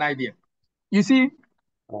give you an idea. You see,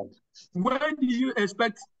 where do you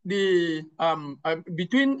expect the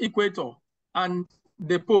between equator and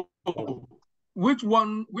the pole, which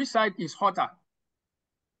side is hotter?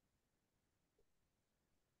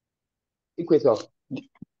 Equator.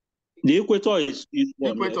 The equator is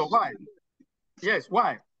one, equator. Yes. Why? Yes,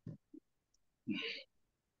 why?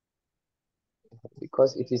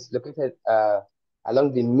 Because it is located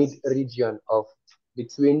along the mid region of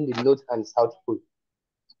between the North and South Pole.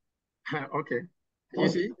 Okay. You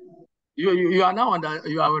see, you are now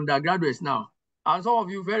undergraduates now. And some of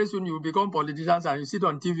you, very soon, you will become politicians and you sit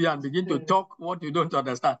on TV and begin to talk what you don't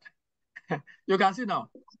understand. You can see now.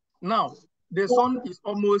 Now, the sun is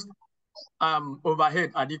almost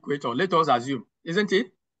overhead at the equator, let us assume, isn't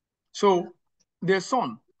it? So the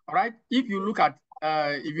sun, all right, if you look at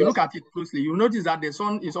it closely, you notice that the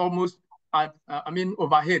sun is almost at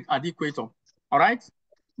overhead at the equator. All right,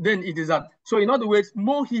 then it is that. So in other words,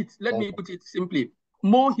 more heat, let me put it simply,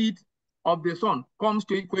 more heat of the sun comes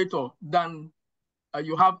to equator than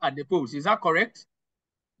you have at the poles. Is that correct?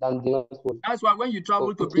 That's why when you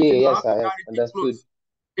travel to Britain, you have to carry thick clothes.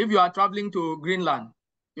 If you are traveling to Greenland,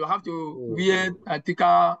 you have to wear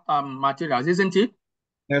thicker materials, isn't it?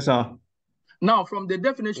 Yes, sir. Now, from the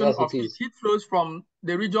definition of heat, heat flows from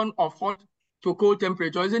the region of hot to cold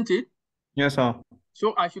temperature, isn't it? Yes, sir.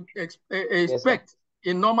 So I should expect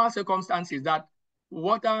in normal circumstances that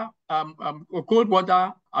water, cold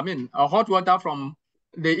water, hot water from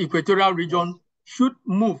the equatorial region should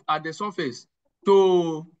move at the surface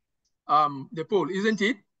to the pole, isn't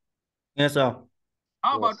it? Yes, sir.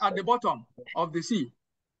 How about at the bottom of the sea?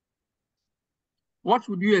 What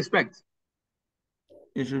would you expect?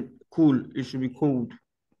 It should cool. It should be cold.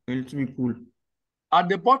 A little bit cool. At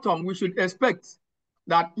the bottom, we should expect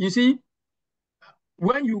that, you see,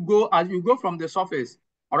 when you go, as you go from the surface,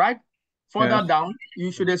 all right, further down,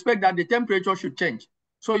 you should expect that the temperature should change.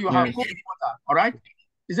 So you have cold water, all right,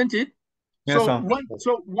 isn't it? Yes,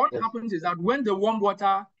 so what happens is that when the warm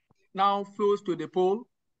water now flows to the pole,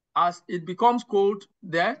 as it becomes cold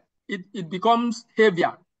there, it becomes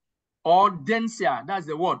heavier or denser. That's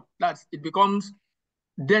the word. It becomes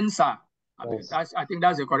denser. I think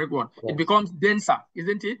that's the correct word. It becomes denser,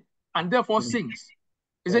 isn't it? And therefore sinks,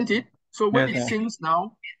 isn't it? So when it sinks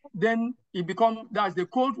now, then it becomes, that's the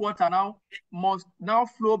cold water now must now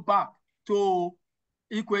flow back to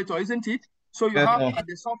equator, isn't it? So you have at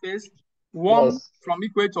the surface warm from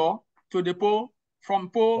equator to the pole. From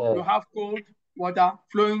pole, you have cold water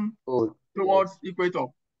flowing towards equator.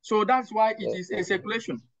 So that's why it is a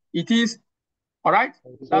circulation. It is, all right?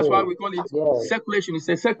 That's why we call it circulation. It's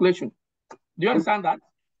a circulation. Do you understand that?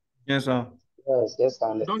 Yes, sir. Yes,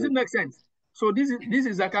 Does it make sense? So this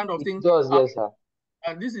is the kind of thing. It does, yes, sir.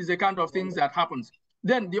 And this is the kind of things that happens.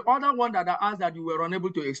 Then the other one that I asked that you were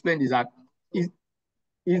unable to explain is that is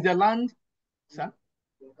the land, sir?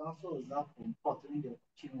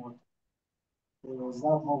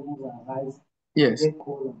 Yes.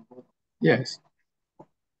 Yes.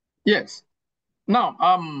 Yes. Now,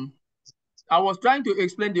 I was trying to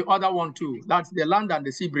explain the other one too. That's the land and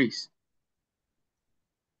the sea breeze.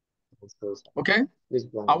 Okay.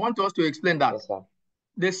 I want us to explain that. Yes, sir.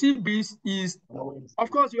 The sea breeze is, of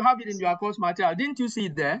course, you have it in your course material. Didn't you see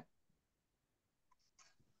it there?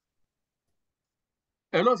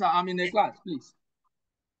 Hello, sir. I'm in a class, please.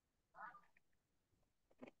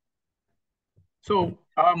 So,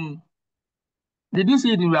 did you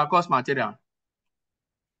see it in your course material?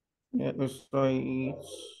 Yeah, sorry.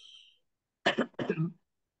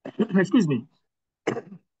 Excuse me.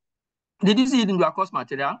 Did you see it in your course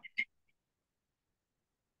material?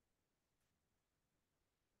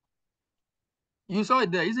 You saw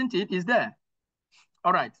it there, isn't it? It's there.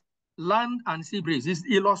 All right. Land and sea breeze is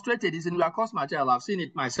illustrated. It's in your course material. I've seen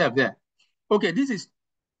it myself there. Okay, this is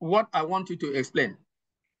what I want you to explain.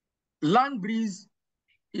 Land breeze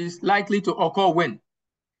is likely to occur when?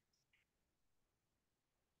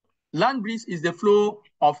 Land breeze is the flow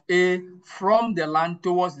of air from the land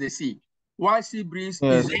towards the sea, while sea breeze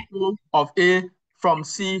is the flow of air from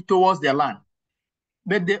sea towards the land.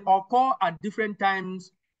 But they occur at different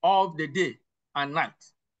times of the day and night.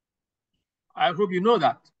 I hope you know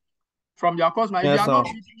that. From your course, if you are not,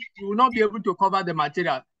 you will not be able to cover the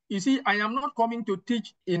material. You see, I am not coming to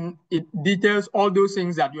teach in details all those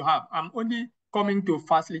things that you have. I'm only coming to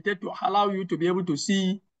facilitate, to allow you to be able to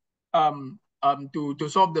see, to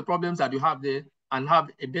solve the problems that you have there and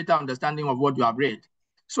have a better understanding of what you have read.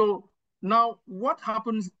 So now what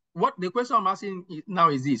happens, what the question I'm asking now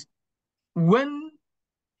is this: when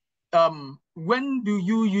do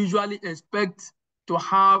you usually expect to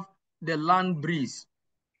have the land breeze?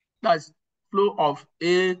 That's flow of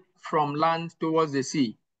air from land towards the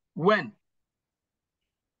sea. When?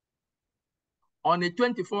 On a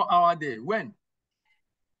 24-hour day. When?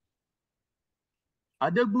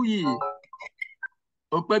 Adebuyi,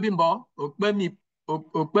 Okpebimbo,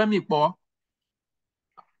 Okpemipo.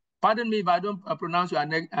 Pardon me if I don't pronounce your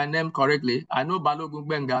name correctly. I know Balogun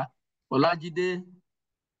Benga, Olajide,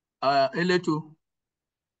 Eletu.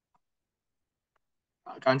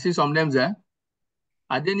 I can see some names there.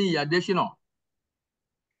 Adeni Yadeshino.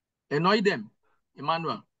 Enoidem,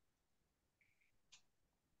 Emmanuel.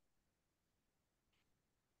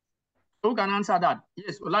 Who can answer that?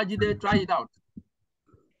 Yes, Olajide, try it out.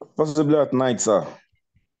 Possibly at night, sir.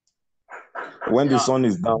 When the sun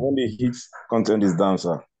is down, when the heat content is down,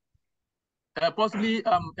 sir. Possibly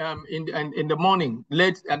in the morning,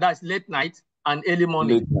 that's late night and early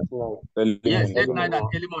morning. Late night and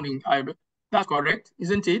early morning. That's correct,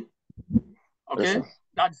 isn't it? Okay, yes,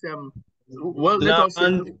 that's well. Let us say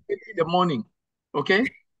in the morning. Okay.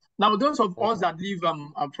 Now, those of us that live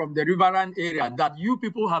from the riverine area that you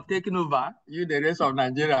people have taken over, you the rest of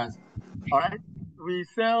Nigerians, all right, we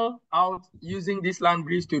sail out using this land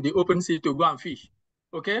breeze to the open sea to go and fish.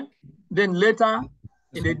 Okay. Then later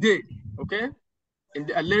in the day, okay, in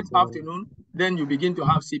the late afternoon, then you begin to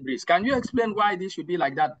have sea breeze. Can you explain why this should be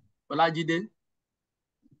like that, Olajide?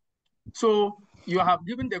 So you have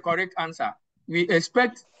given the correct answer. We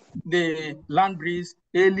expect the land breeze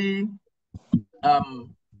early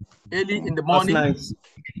in the morning.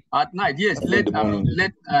 At night, yes, late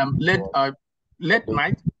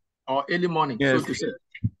night or early morning, yes, so to say.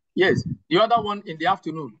 Yes, the other one in the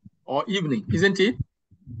afternoon or evening, isn't it?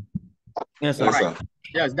 Yes, sir. Right.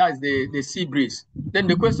 Yes, that's the sea breeze. Then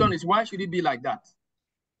the question is, why should it be like that?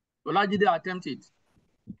 Olajide, attempt it.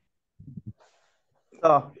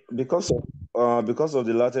 Because of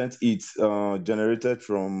the latent heat generated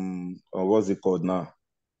from what's it called now?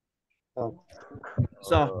 No,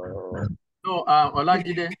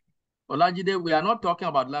 Olajide, we are not talking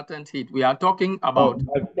about latent heat. We are talking about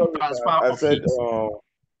transfer of heat.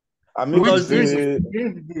 I mean, because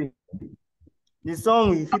the sun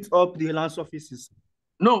will heat up the land surfaces.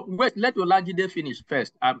 No, wait, let Olajide finish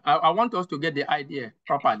first. I want us to get the idea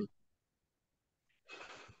properly.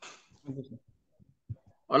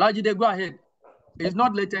 Olajide, go ahead. It's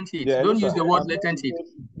not latent heat. Yeah, don't use the word latent heat.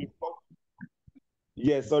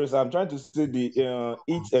 Yes, sorry, sir. I'm trying to say the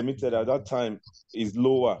heat emitted at that time is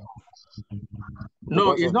lower.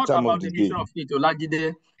 No, it's not about the emission of heat,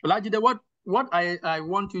 Olajide. Olajide, what I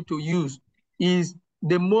want you to use is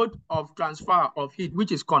the mode of transfer of heat,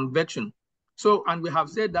 which is convection. So, and we have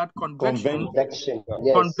said that convection. Yes.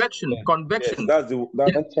 Convection. Yes, that's the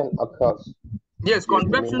convection occurs. Yes,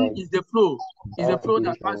 convection is the flow. Is the flow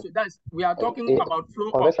that passes. That's we are talking about flow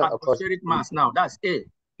of atmospheric mass now. That's air,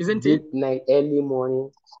 isn't it? Midnight, early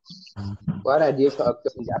morning. What radiation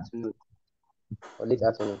occurs in the afternoon? or late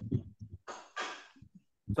afternoon.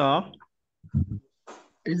 Sir?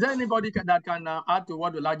 Is there anybody that can add to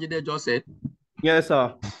what Olajide just said? Yes,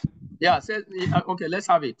 sir. Yeah, okay, let's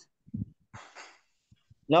have it.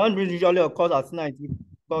 Land breeze usually occurs at night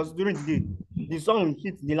because during the day, the sun will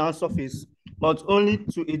hit the land surface, but only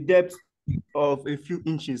to a depth of a few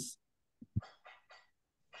inches.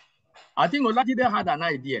 I think Olajide had an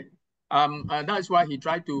idea. That's why he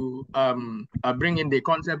tried to bring in the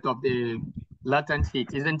concept of the latent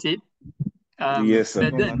heat, isn't it? Yes,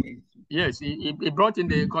 sir. But then, yes, he brought in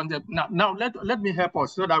the concept. Now let me help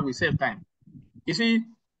us so that we save time. You see,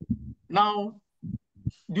 now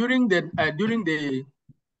during the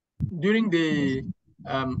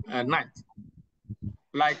night,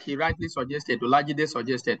 like he rightly suggested, Olajide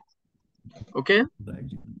suggested, okay,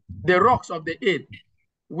 the rocks of the earth,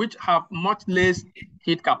 which have much less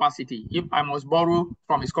heat capacity, if I must borrow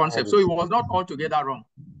from his concept. So it was not altogether wrong,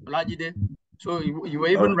 Olajide. So you were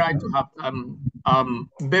even right to have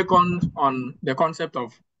beckoned on the concept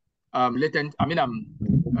of latent. I mean,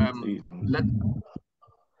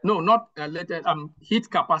 not latent. Heat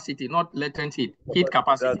capacity, not latent heat. Heat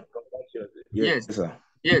capacity. Yes, sir.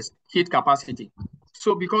 Yes, heat capacity.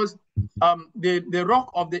 So because the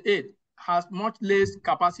rock of the earth has much less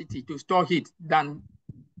capacity to store heat than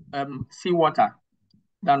seawater,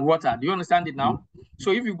 than water. Do you understand it now?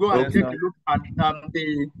 So if you go and take a look at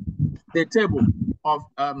the table of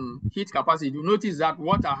heat capacity, you notice that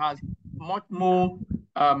water has much more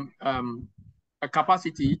a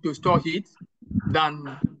capacity to store heat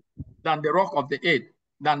than the rock of the earth,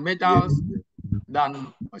 than metals,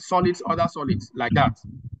 than solids, other solids like that.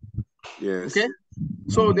 Yes. Okay.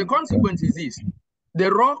 So the consequence is this: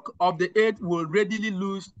 the rock of the earth will readily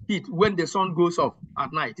lose heat when the sun goes off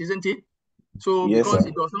at night, isn't it? So Yes, because sir.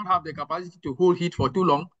 it does not have the capacity to hold heat for too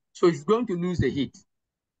long, so it's going to lose the heat.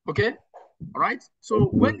 Okay. All right. So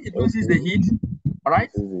when it loses the heat, all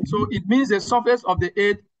right, so it means the surface of the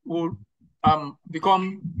earth will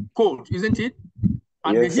become cold, isn't it?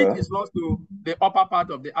 And Yes, the heat sir. is lost to the upper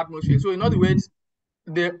part of the atmosphere. So in other words,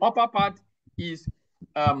 the upper part is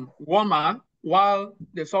warmer while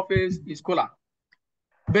the surface is cooler.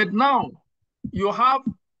 But now you have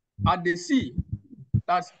at the sea,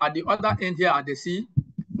 that's at the other end here at the sea.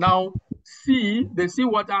 Now, the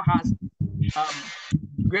seawater has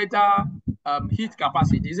greater heat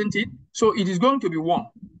capacity, isn't it? So it is going to be warm.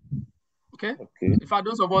 Okay. In fact,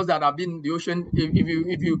 those of us that have been in the ocean,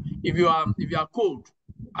 if you are cold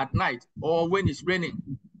at night or when it's raining,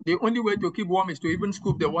 the only way to keep warm is to even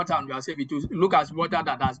scoop the water on yourself. It will look as water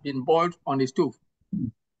that has been boiled on the stove.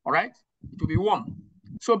 All right, it will be warm.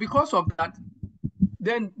 So because of that,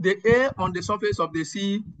 then the air on the surface of the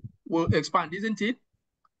sea will expand, isn't it?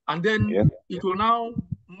 And then it will now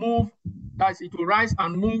move, it will rise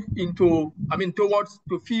and move towards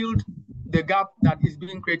to fill the gap that is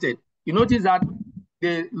being created. You notice that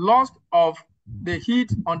the loss of the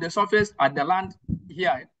heat on the surface at the land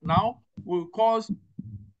here now will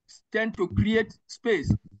tend to create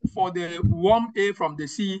space for the warm air from the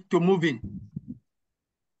sea to move in.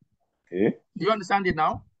 Okay. Do you understand it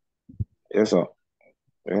now? Yes, sir.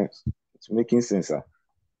 Yes, it's making sense, sir.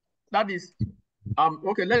 That is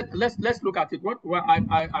okay. Let's look at it.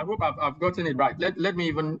 I hope I've gotten it right. Let me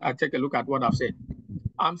even take a look at what I've said.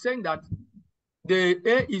 I'm saying that the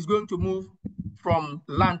air is going to move from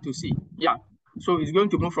land to sea. Yeah. So it's going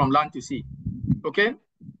to move from land to sea. Okay.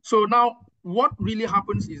 So now what really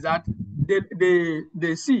happens is that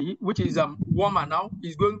the sea, which is warmer now,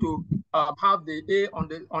 is going to have the air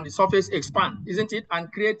on the surface expand, isn't it,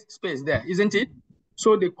 and create space there, isn't it?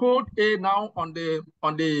 So the cold air now on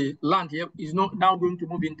the land here is now going to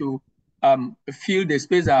move into fill the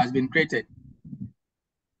space that has been created,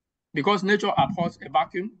 because nature abhors a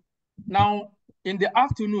vacuum. Now in the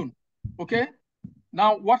afternoon, okay,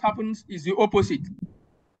 now what happens is the opposite.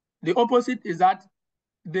 The opposite is that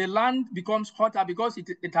the land becomes hotter because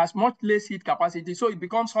it has much less heat capacity, so it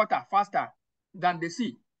becomes hotter faster than the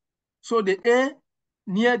sea. So the air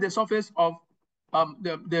near the surface of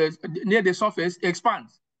near the surface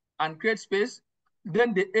expands and creates space.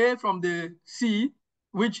 Then the air from the sea,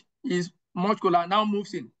 which is much cooler, now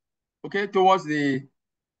moves in, okay, towards the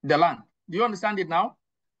land. Do you understand it now?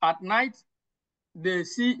 At night, the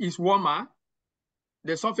sea is warmer,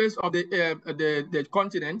 the surface of the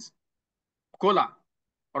continents cooler.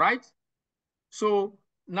 All right. So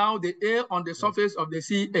now the air on the surface of the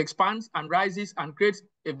sea expands and rises and creates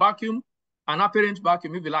a vacuum, an apparent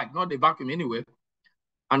vacuum, if you like, not a vacuum anyway,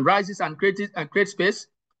 and rises and creates space.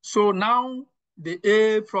 So now the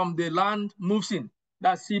air from the land moves in.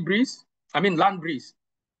 That's land breeze.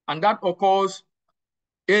 And that occurs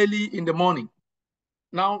early in the morning.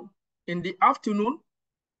 Now, in the afternoon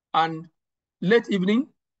and late evening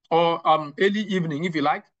or early evening, if you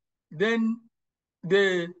like, then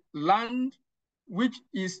the land, which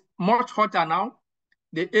is much hotter now,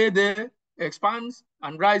 the air there expands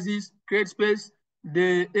and rises, creates space.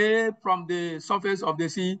 The air from the surface of the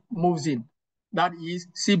sea moves in. That is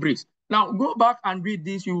sea breeze. Now, go back and read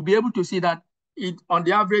this. You'll be able to see that on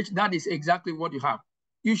the average, that is exactly what you have.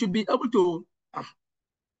 You should be able to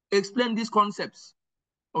explain these concepts,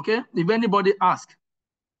 okay? If anybody asks.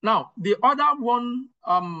 Now, the other one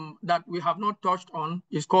that we have not touched on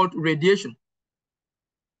is called radiation.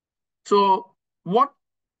 So what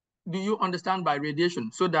do you understand by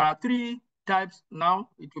radiation? So there are 3 types now.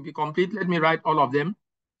 It will be complete. Let me write all of them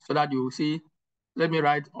so that you see. Let me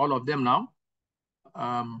write all of them now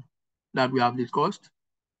that we have discussed.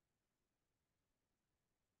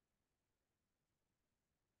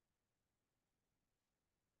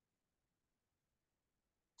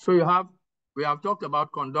 So we have talked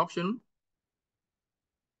about conduction.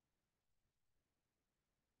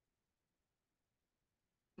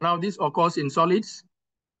 Now this occurs in solids.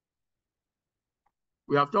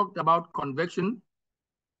 We have talked about convection.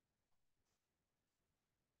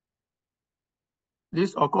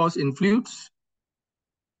 This occurs in fluids.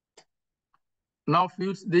 Now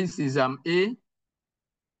fluids, this is A,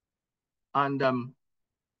 and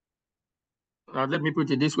let me put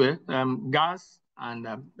it this way, gas and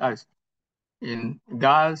that's in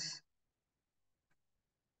gas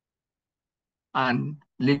and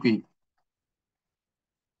liquid.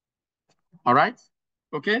 All right,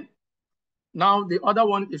 okay. Now the other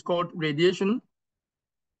one is called radiation.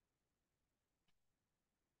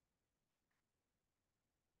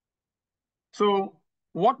 So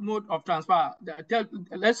what mode of transfer?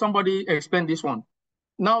 Let somebody explain this one.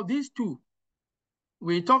 Now these two,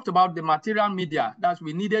 we talked about the material media. That's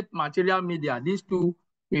we needed material media. These two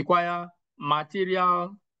require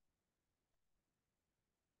material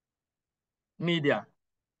media.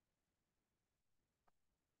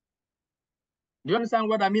 Do you understand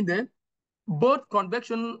what I mean there? Both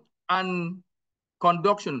convection and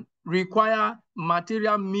conduction require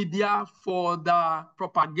material media for the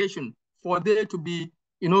propagation, for there to be,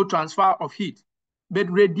 transfer of heat.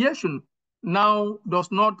 But radiation now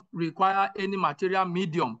does not require any material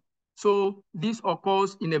medium. So this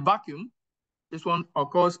occurs in a vacuum. This one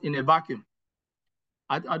occurs in a vacuum.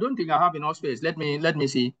 I don't think I have enough space. Let me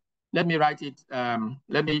see. Let me write it.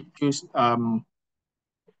 Let me choose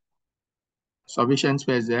sufficient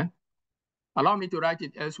space there. Allow me to write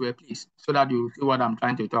it elsewhere, please, so that you see what I'm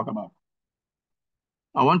trying to talk about.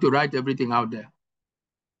 I want to write everything out there.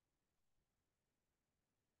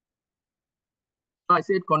 So I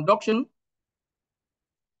said conduction,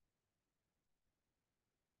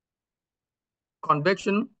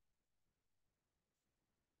 convection,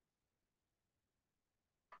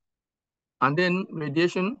 and then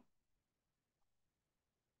radiation.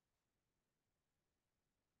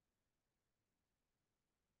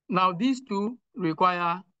 Now these two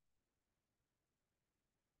require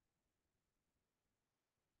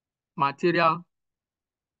material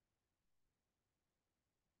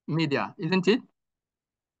media, isn't it?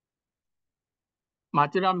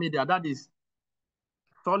 Material media, that is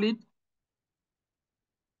solid,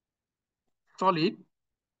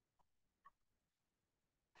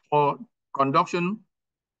 for conduction,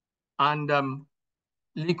 and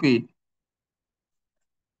liquid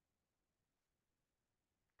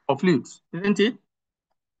for fluids, isn't it?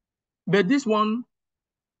 But this one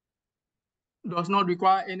does not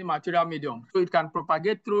require any material medium. So it can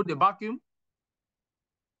propagate through the vacuum,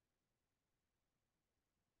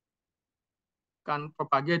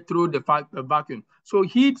 vacuum. So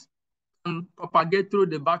heat can propagate through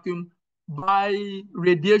the vacuum by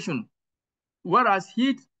radiation, whereas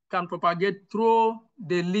heat can propagate through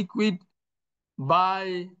the liquid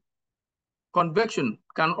by convection,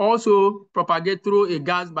 can also propagate through a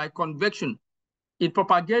gas by convection. It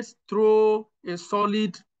propagates through a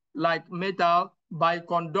solid like metal by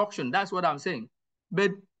conduction. That's what I'm saying.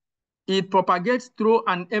 But it propagates through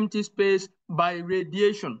an empty space by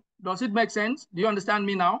radiation. Does it make sense? Do you understand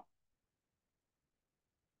me now?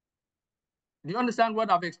 Do you understand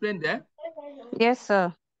what I've explained there? Yes,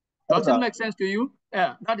 sir. Does it make sense to you?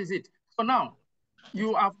 Yeah, that is it. So now,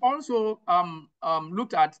 you have also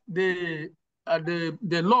looked at the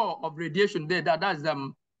law of radiation there. That's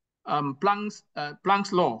Planck's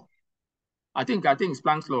law. I think it's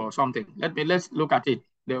Planck's law or something. Let's look at it.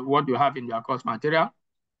 What you have in your course material.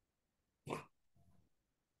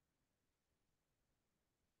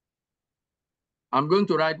 I'm going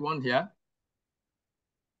to write one here.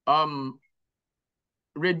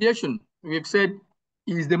 Radiation. We've said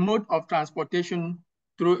is the mode of transportation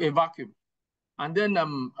through a vacuum. And then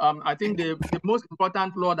I think the most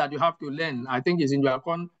important law that you have to learn, I think, is in your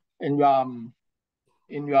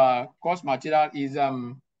course material is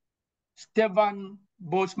Stefan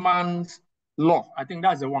Boltzmann's law. I think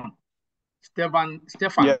that's the one. Stefan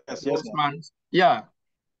Boltzmann's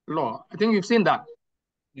law. I think you've seen that.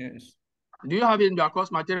 Yes. Do you have it in your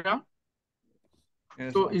course material?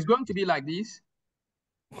 Yes. So it's going to be like this.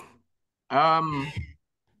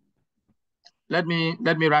 Let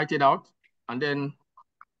me write it out, and then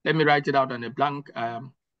let me write it out on a blank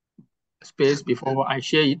space before I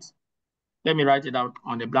share it. Let me write it out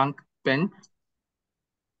on a blank pen.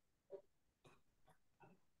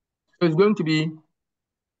 So it's going to be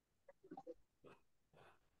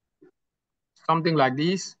something like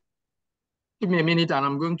this. Give me a minute and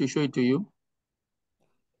I'm going to show it to you.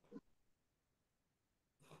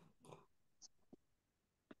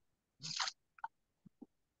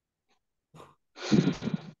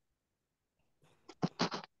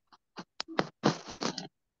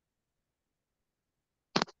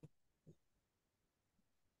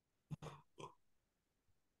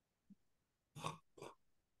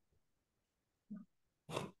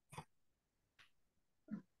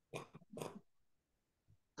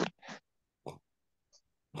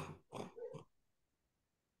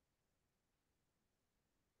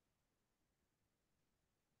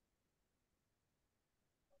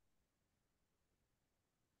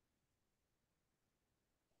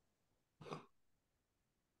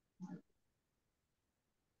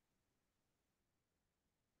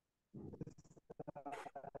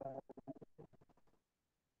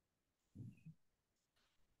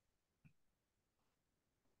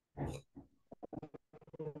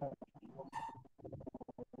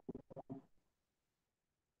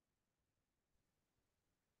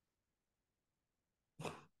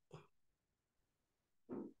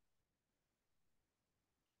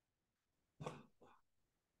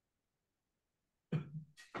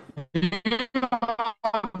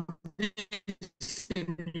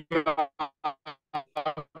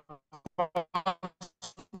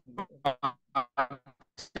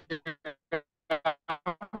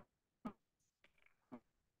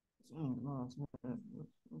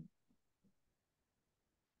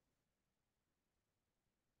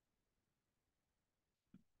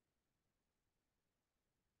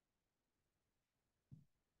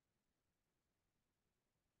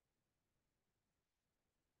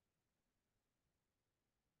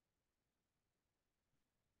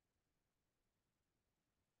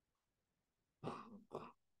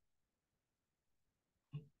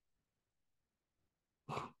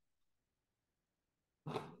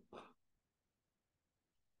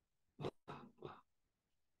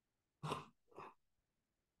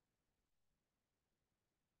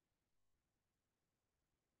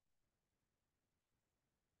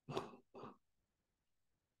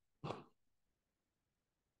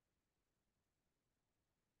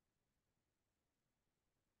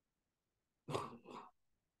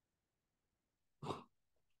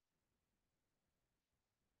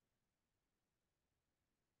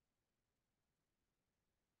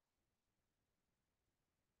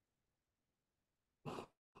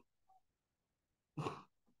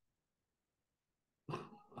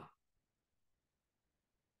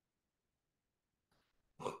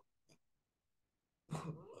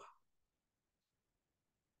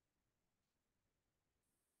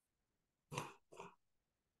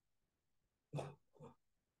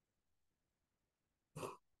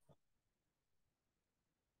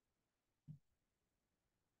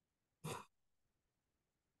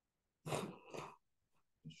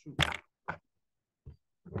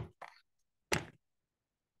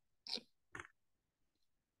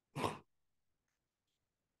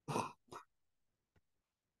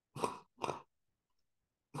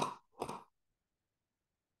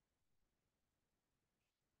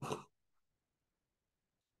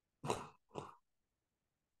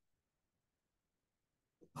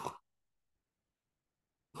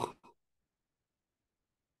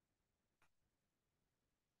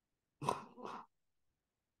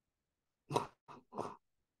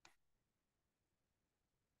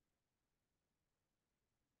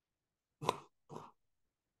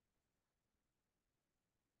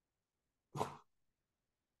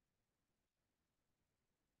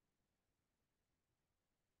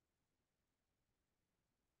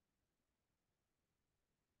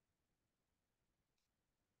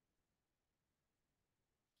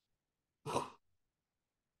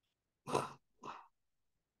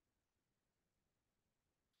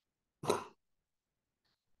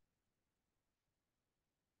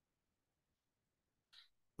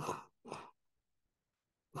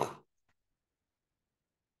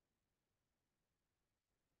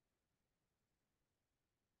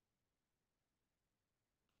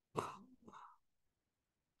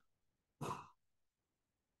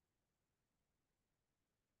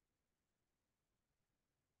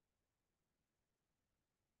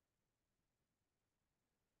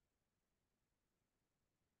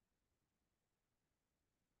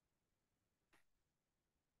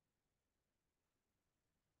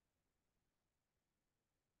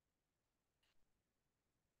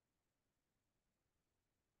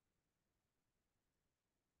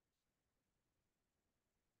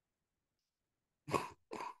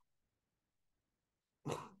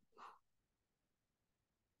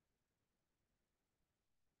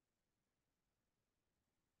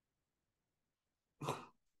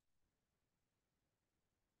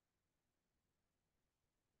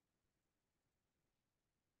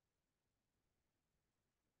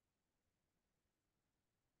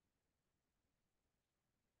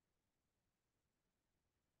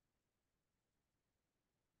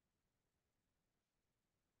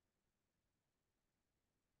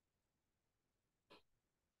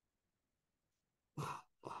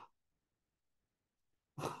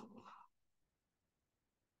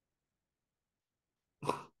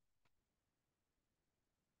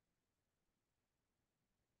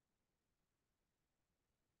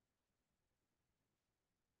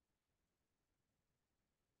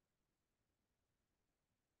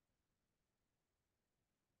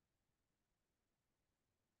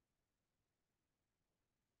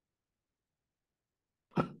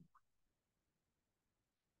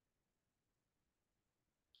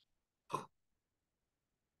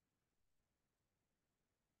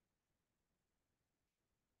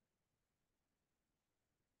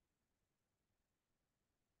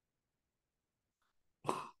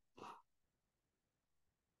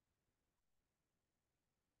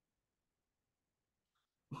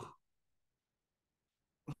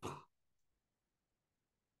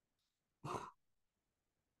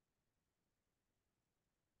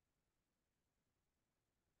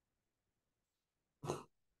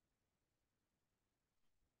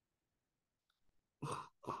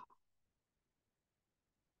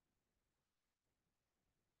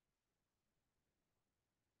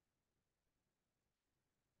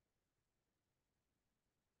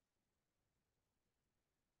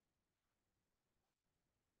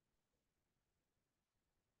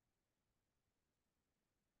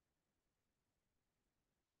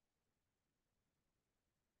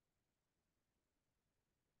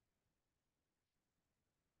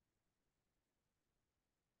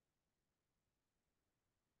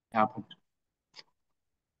 happened.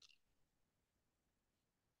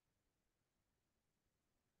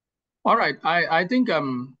 All right, I think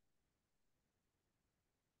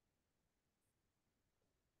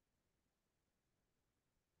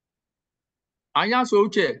Anya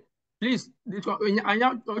Soche, please,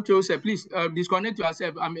 Anya Soche, please disconnect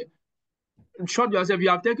yourself. Shut yourself. You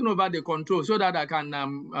have taken over the control so that I can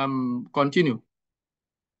continue.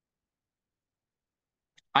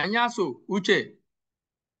 Anyaso, Uche.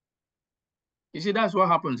 You see, that's what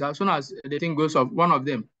happens as soon as the thing goes off, one of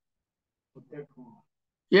them.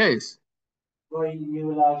 Yes. So you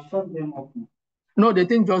will have shut them up. No, the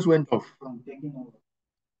thing just went off. From taking over.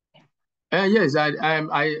 Yes,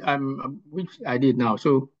 I'm which I did now.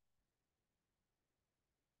 So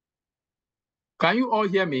can you all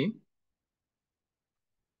hear me?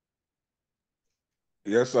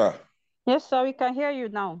 Yes, sir. Yes, sir, we can hear you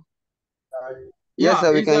now. Yes,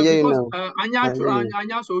 sir, we can hear you because now.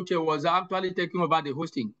 Anya Soche was actually taking over the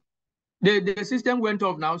hosting. The system went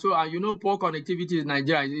off now, so you know, poor connectivity in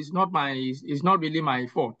Nigeria is not really my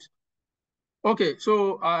fault. Okay,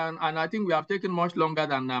 so and I think we have taken much longer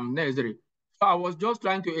than necessary. So I was just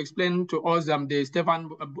trying to explain to us the Stefan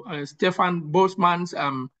Boltzmann's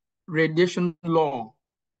radiation law.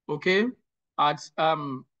 Okay, and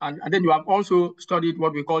then you have also studied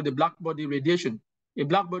what we call the black body radiation. A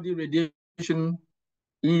black body radiation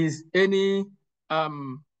is any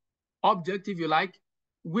object, if you like,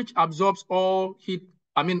 which absorbs all heat,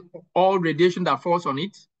 all radiation that falls on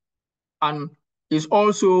it, and is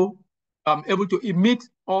also able to emit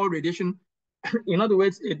all radiation. In other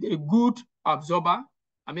words, a good absorber,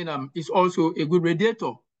 is also a good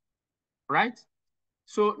radiator, right?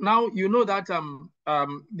 So now you know that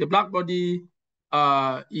the black body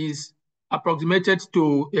is approximated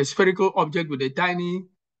to a spherical object with a tiny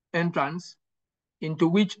entrance into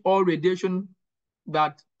which all radiation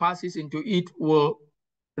that passes into it will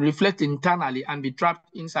reflect internally and be trapped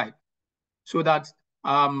inside, so that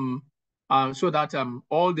all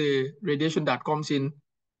the radiation that comes in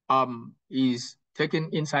is taken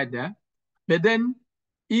inside there. But then,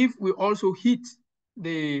 if we also heat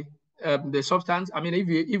the substance,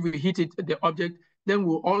 if we heat it, the object, then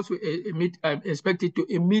we'll also expect it to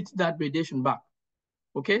emit that radiation back.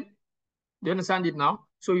 Okay, do you understand it now?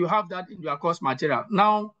 So you have that in your course material.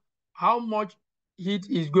 Now, how much heat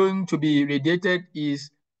is going to be radiated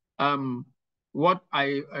is what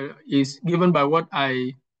is given by what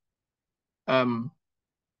I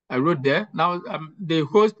wrote there. Now, the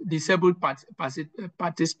host disabled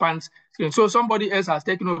participants. So somebody else has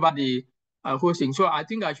taken over the hosting. So I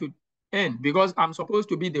think I should end because I'm supposed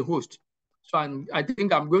to be the host. So I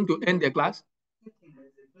think I'm going to end the class.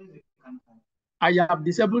 I have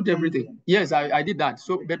disabled everything. Yes, I did that.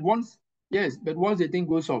 So, but once the thing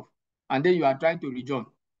goes off, and then you are trying to rejoin.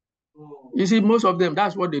 You see, most of them,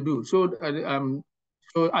 that's what they do. So,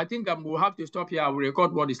 so I think we'll have to stop here. I will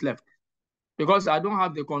record what is left because I don't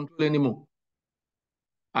have the control anymore.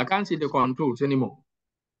 I can't see the controls anymore.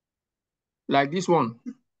 Like this one,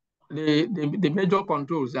 the major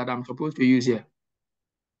controls that I'm supposed to use here,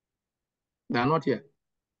 they're not here.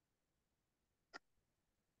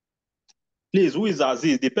 Please, who is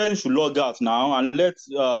Aziz? The parent should log out now and let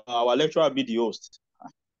our lecturer be the host.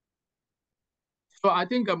 So I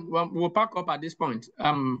think we'll pack up at this point.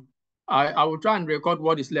 I will try and record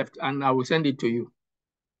what is left and I will send it to you.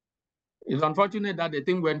 It's unfortunate that the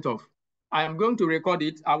thing went off. I am going to record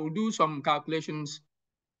it. I will do some calculations,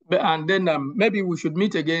 and then maybe we should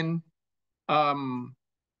meet again. I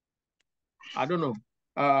don't know.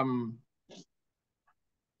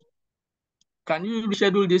 Can you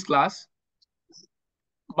reschedule this class?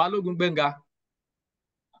 Balogun Benga.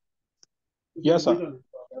 Yes, sir.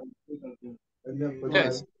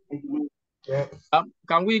 Yes.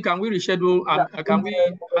 Can we reschedule? Can we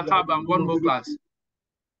have one more class?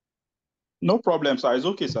 No problem, sir. It's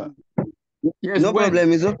okay, sir. Yes. No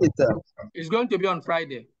problem. It's okay, sir. It's going to be on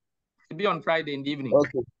Friday. It'll be on Friday in the evening.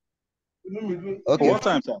 Okay. Okay. What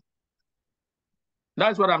time, sir?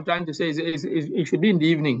 That's what I'm trying to say. It should be in the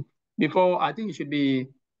evening. Before, I think it should be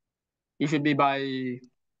by.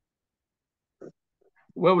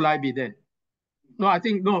 Where will I be then? No, I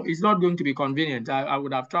think no. It's not going to be convenient. I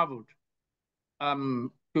would have traveled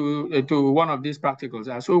to one of these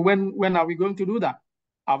practicals. So when are we going to do that?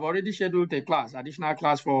 I've already scheduled a class, additional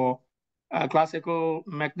class for classical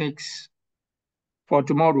mechanics for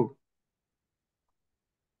tomorrow.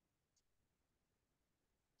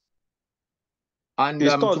 And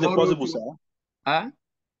is Thursday possible, sir? Huh?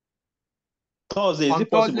 Thursday, is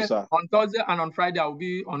it possible, sir? On Thursday and on Friday, I'll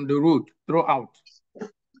be on the road throughout.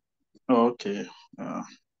 Okay.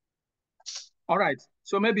 All right.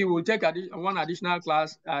 So maybe we'll take one additional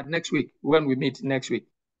class next week when we meet next week.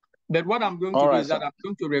 But what I'm going to do is that I'm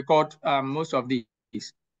going to record most of these,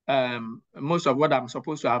 most of what I'm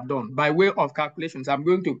supposed to have done by way of calculations. I'm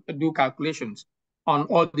going to do calculations on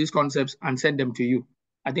all these concepts and send them to you.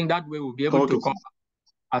 I think that way we'll be able to cover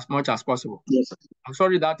as much as possible. Yes, sir. I'm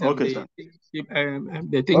sorry that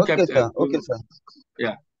the thing kept. Okay, sir.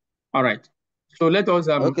 Yeah. All right. So let us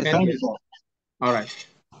Okay, end sir. this. All right.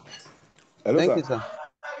 Hello, Thank sir. you, sir.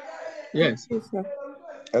 Yes.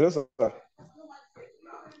 Hello, sir.